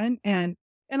content. And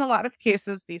in a lot of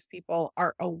cases, these people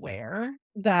are aware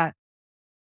that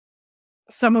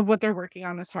some of what they're working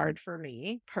on is hard for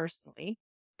me personally,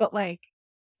 but like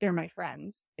they're my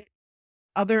friends.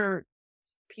 Other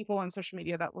people on social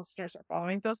media that listeners are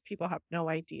following, those people have no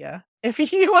idea if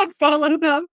you unfollow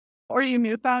them or you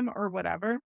mute them or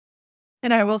whatever.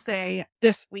 And I will say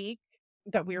this week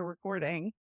that we're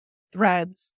recording,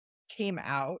 Threads came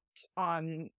out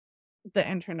on the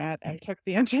internet and took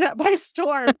the internet by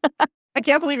storm. I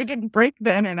can't believe it didn't break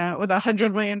the internet with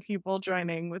 100 million people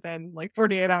joining within like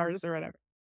 48 hours or whatever.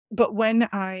 But when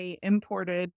I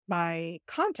imported my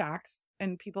contacts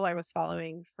and people I was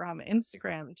following from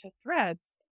Instagram to Threads,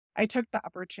 I took the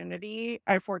opportunity.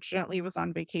 I fortunately was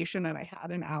on vacation and I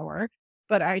had an hour,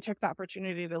 but I took the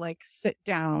opportunity to like sit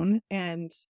down and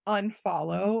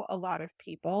unfollow a lot of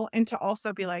people and to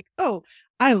also be like, oh,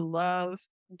 I love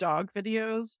dog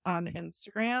videos on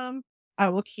Instagram. I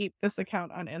will keep this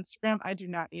account on Instagram. I do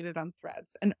not need it on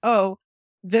Threads. And oh,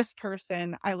 this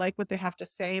person, I like what they have to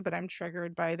say, but I'm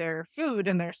triggered by their food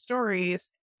and their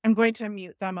stories. I'm going to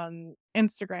mute them on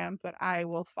Instagram, but I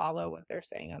will follow what they're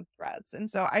saying on Threads. And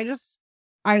so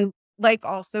I like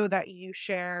also that you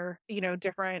share,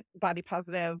 different body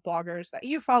positive bloggers that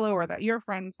you follow or that you're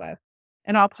friends with.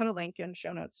 And I'll put a link in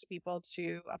show notes to people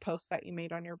to a post that you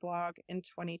made on your blog in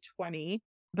 2020.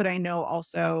 But I know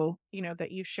also,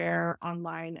 that you share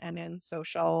online and in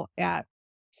social at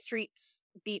Streets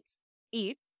Beats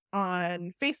Eat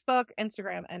on Facebook,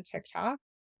 Instagram, and TikTok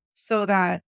so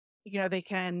that, they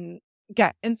can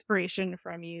get inspiration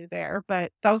from you there.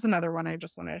 But that was another one I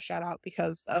just wanted to shout out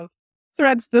because of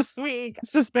Threads this week.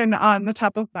 It's just been on the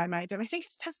top of my mind. And I think it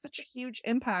just has such a huge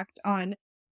impact on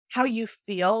how you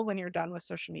feel when you're done with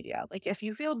social media. Like if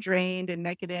you feel drained and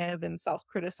negative and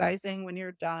self-criticizing when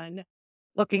you're done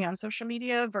looking on social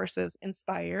media versus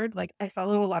inspired, like I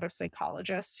follow a lot of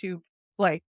psychologists who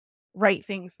like write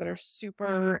things that are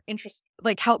super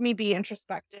like help me be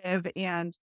introspective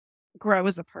and grow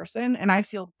as a person. And I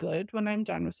feel good when I'm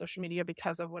done with social media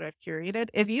because of what I've curated.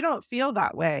 If you don't feel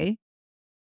that way,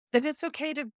 then it's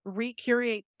okay to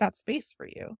recurate that space for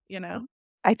you, you know?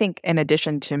 I think in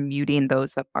addition to muting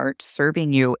those that aren't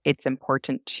serving you, it's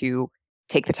important to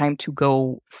take the time to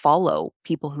go follow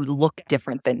people who look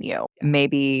different Yes. than you. Yes.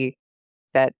 Maybe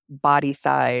that body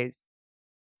size,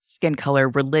 skin color,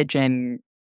 religion,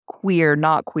 queer,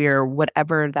 not queer,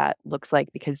 whatever that looks like,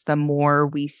 because the more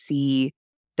we see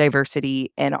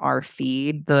diversity in our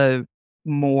feed, the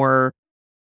more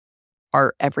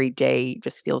our everyday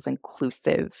just feels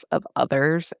inclusive of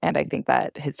others. And I think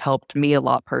that has helped me a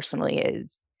lot personally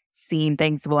is seeing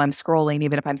things while I'm scrolling,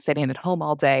 even if I'm sitting at home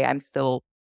all day, I'm still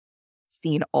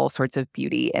seeing all sorts of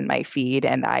beauty in my feed.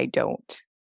 And I don't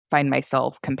find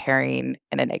myself comparing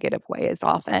in a negative way as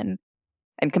often.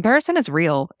 And comparison is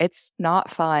real. It's not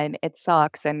fun. It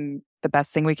sucks. And the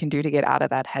best thing we can do to get out of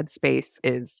that headspace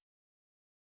is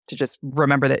to just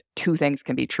remember that two things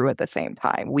can be true at the same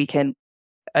time. We can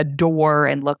adore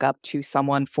and look up to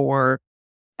someone for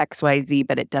XYZ,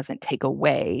 but it doesn't take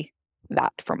away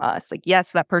that from us. Like,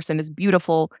 yes, that person is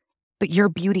beautiful, but your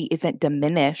beauty isn't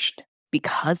diminished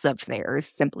because of theirs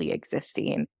simply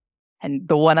existing. And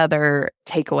the one other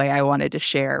takeaway I wanted to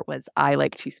share was I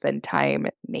like to spend time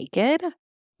naked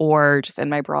or just in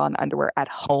my bra and underwear at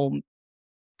home,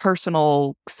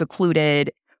 personal,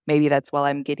 secluded. Maybe that's while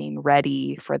I'm getting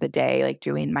ready for the day, like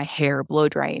doing my hair, blow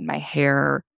drying my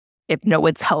hair. If no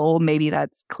one's home, maybe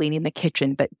that's cleaning the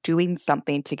kitchen, but doing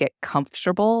something to get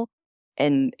comfortable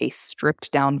in a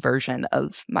stripped down version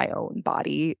of my own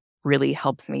body really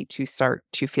helps me to start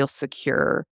to feel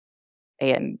secure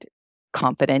and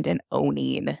confident in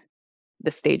owning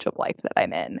the stage of life that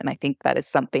I'm in. And I think that is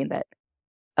something that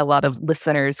a lot of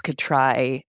listeners could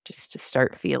try just to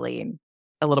start feeling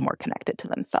a little more connected to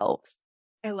themselves.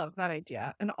 I love that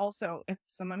idea. And also, if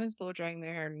someone is blow drying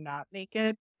their hair not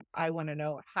naked, I want to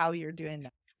know how you're doing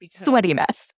that because Sweaty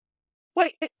mess.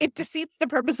 it defeats the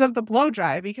purpose of the blow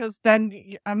dry because then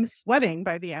I'm sweating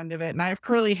by the end of it and I have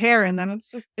curly hair and then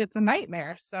it's a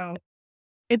nightmare. So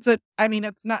it's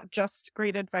not just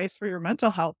great advice for your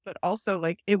mental health, but also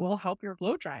like it will help your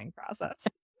blow drying process.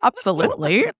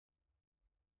 Absolutely.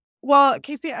 Well,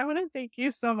 Casey, I want to thank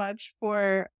you so much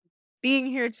for being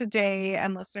here today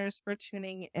and listeners for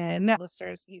tuning in.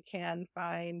 Listeners, you can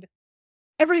find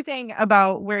everything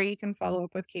about where you can follow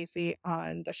up with Casey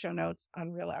on the show notes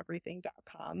on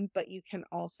realeverything.com. But you can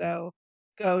also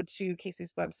go to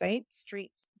Casey's website,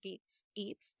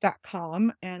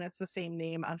 streetsgeekseats.com. And it's the same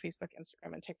name on Facebook,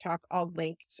 Instagram, and TikTok, all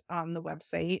linked on the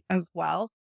website as well.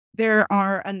 There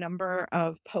are a number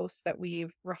of posts that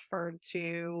we've referred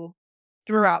to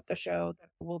throughout the show that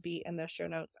will be in the show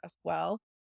notes as well.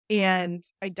 And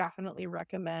I definitely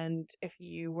recommend, if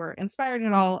you were inspired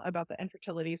at all about the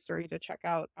infertility story, to check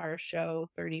out our show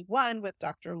 31 with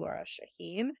Dr. Laura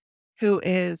Shaheen, who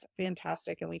is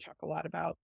fantastic. And we talk a lot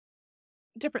about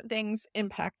different things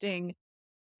impacting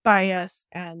bias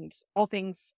and all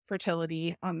things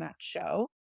fertility on that show.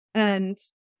 And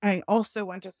I also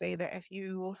want to say that if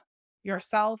you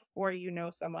yourself or you know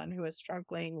someone who is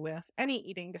struggling with any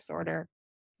eating disorder,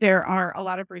 there are a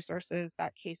lot of resources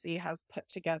that Casey has put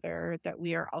together that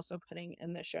we are also putting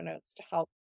in the show notes to help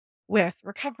with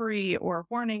recovery or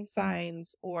warning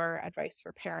signs or advice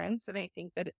for parents. And I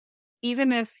think that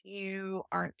even if you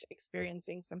aren't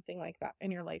experiencing something like that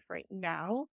in your life right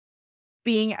now,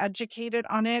 being educated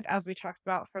on it, as we talked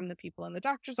about from the people in the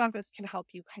doctor's office, can help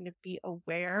you kind of be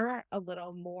aware a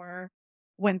little more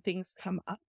when things come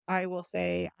up. I will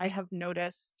say I have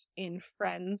noticed in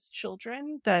friends'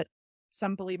 children that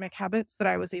some bulimic habits that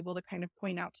I was able to kind of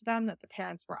point out to them that the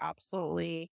parents were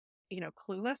absolutely,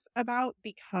 clueless about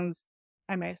because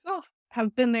I myself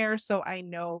have been there. So I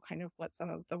know kind of what some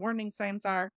of the warning signs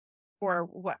are or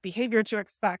what behavior to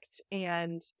expect.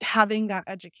 And having that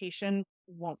education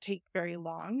won't take very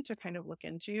long to kind of look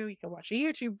into. You can watch a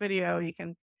YouTube video, you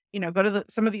can, go to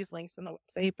some of these links on the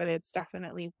website, but it's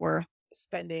definitely worth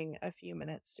spending a few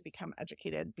minutes to become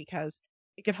educated because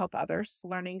it could help others.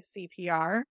 Learning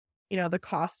CPR, the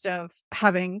cost of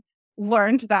having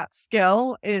learned that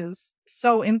skill is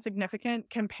so insignificant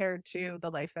compared to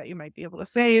the life that you might be able to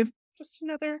save. Just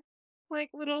another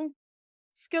little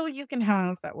skill you can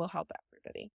have that will help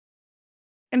everybody.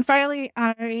 And finally,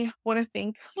 I want to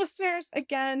thank listeners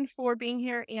again for being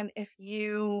here. And if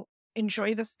you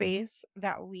enjoy the space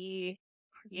that we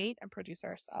create and produce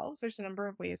ourselves, there's a number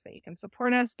of ways that you can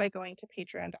support us by going to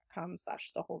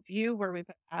patreon.com/thewholeview, where we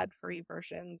put ad-free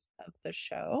versions of the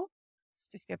show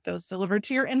to get those delivered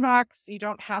to your inbox. You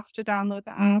don't have to download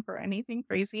the app or anything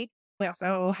crazy. We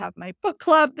also have my book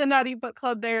club, the Naughty Book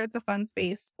Club there. It's a fun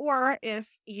space. Or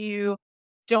if you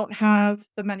don't have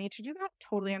the money to do that,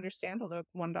 totally understand, although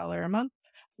it's $1 a month.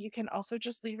 You can also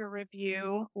just leave a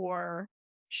review or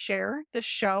share the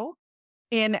show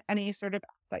in any sort of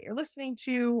app that you're listening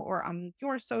to or on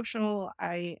your social.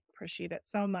 I appreciate it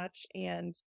so much.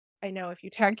 And I know if you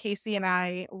tag Casey and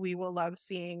I, we will love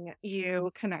seeing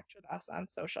you connect with us on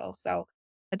social. So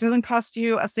it doesn't cost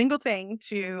you a single thing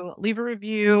to leave a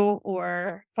review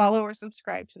or follow or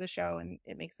subscribe to the show, and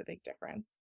it makes a big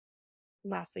difference.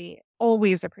 Lastly,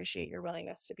 always appreciate your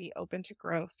willingness to be open to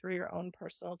growth through your own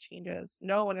personal changes.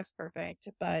 No one is perfect,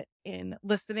 but in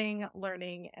listening,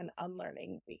 learning, and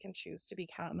unlearning, we can choose to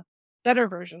become better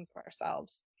versions of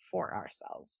ourselves for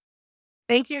ourselves.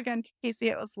 Thank you again, Casey.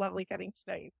 It was lovely getting to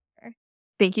know you.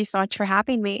 Thank you so much for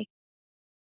having me.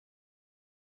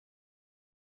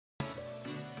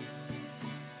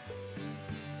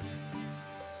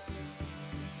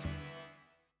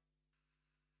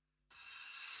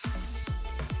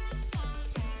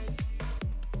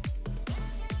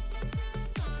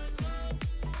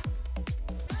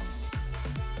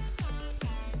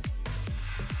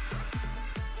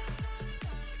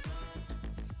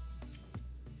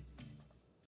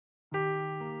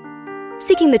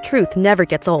 Seeking the truth never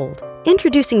gets old.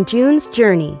 Introducing June's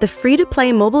Journey, the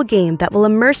free-to-play mobile game that will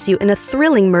immerse you in a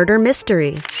thrilling murder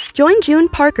mystery. Join June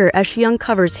Parker as she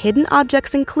uncovers hidden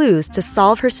objects and clues to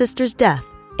solve her sister's death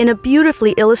in a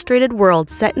beautifully illustrated world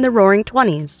set in the Roaring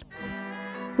 '20s.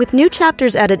 With new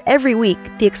chapters added every week,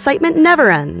 the excitement never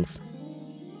ends.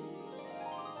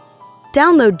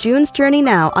 Download June's Journey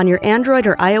now on your Android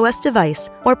or iOS device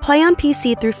or play on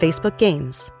PC through Facebook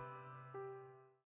Games.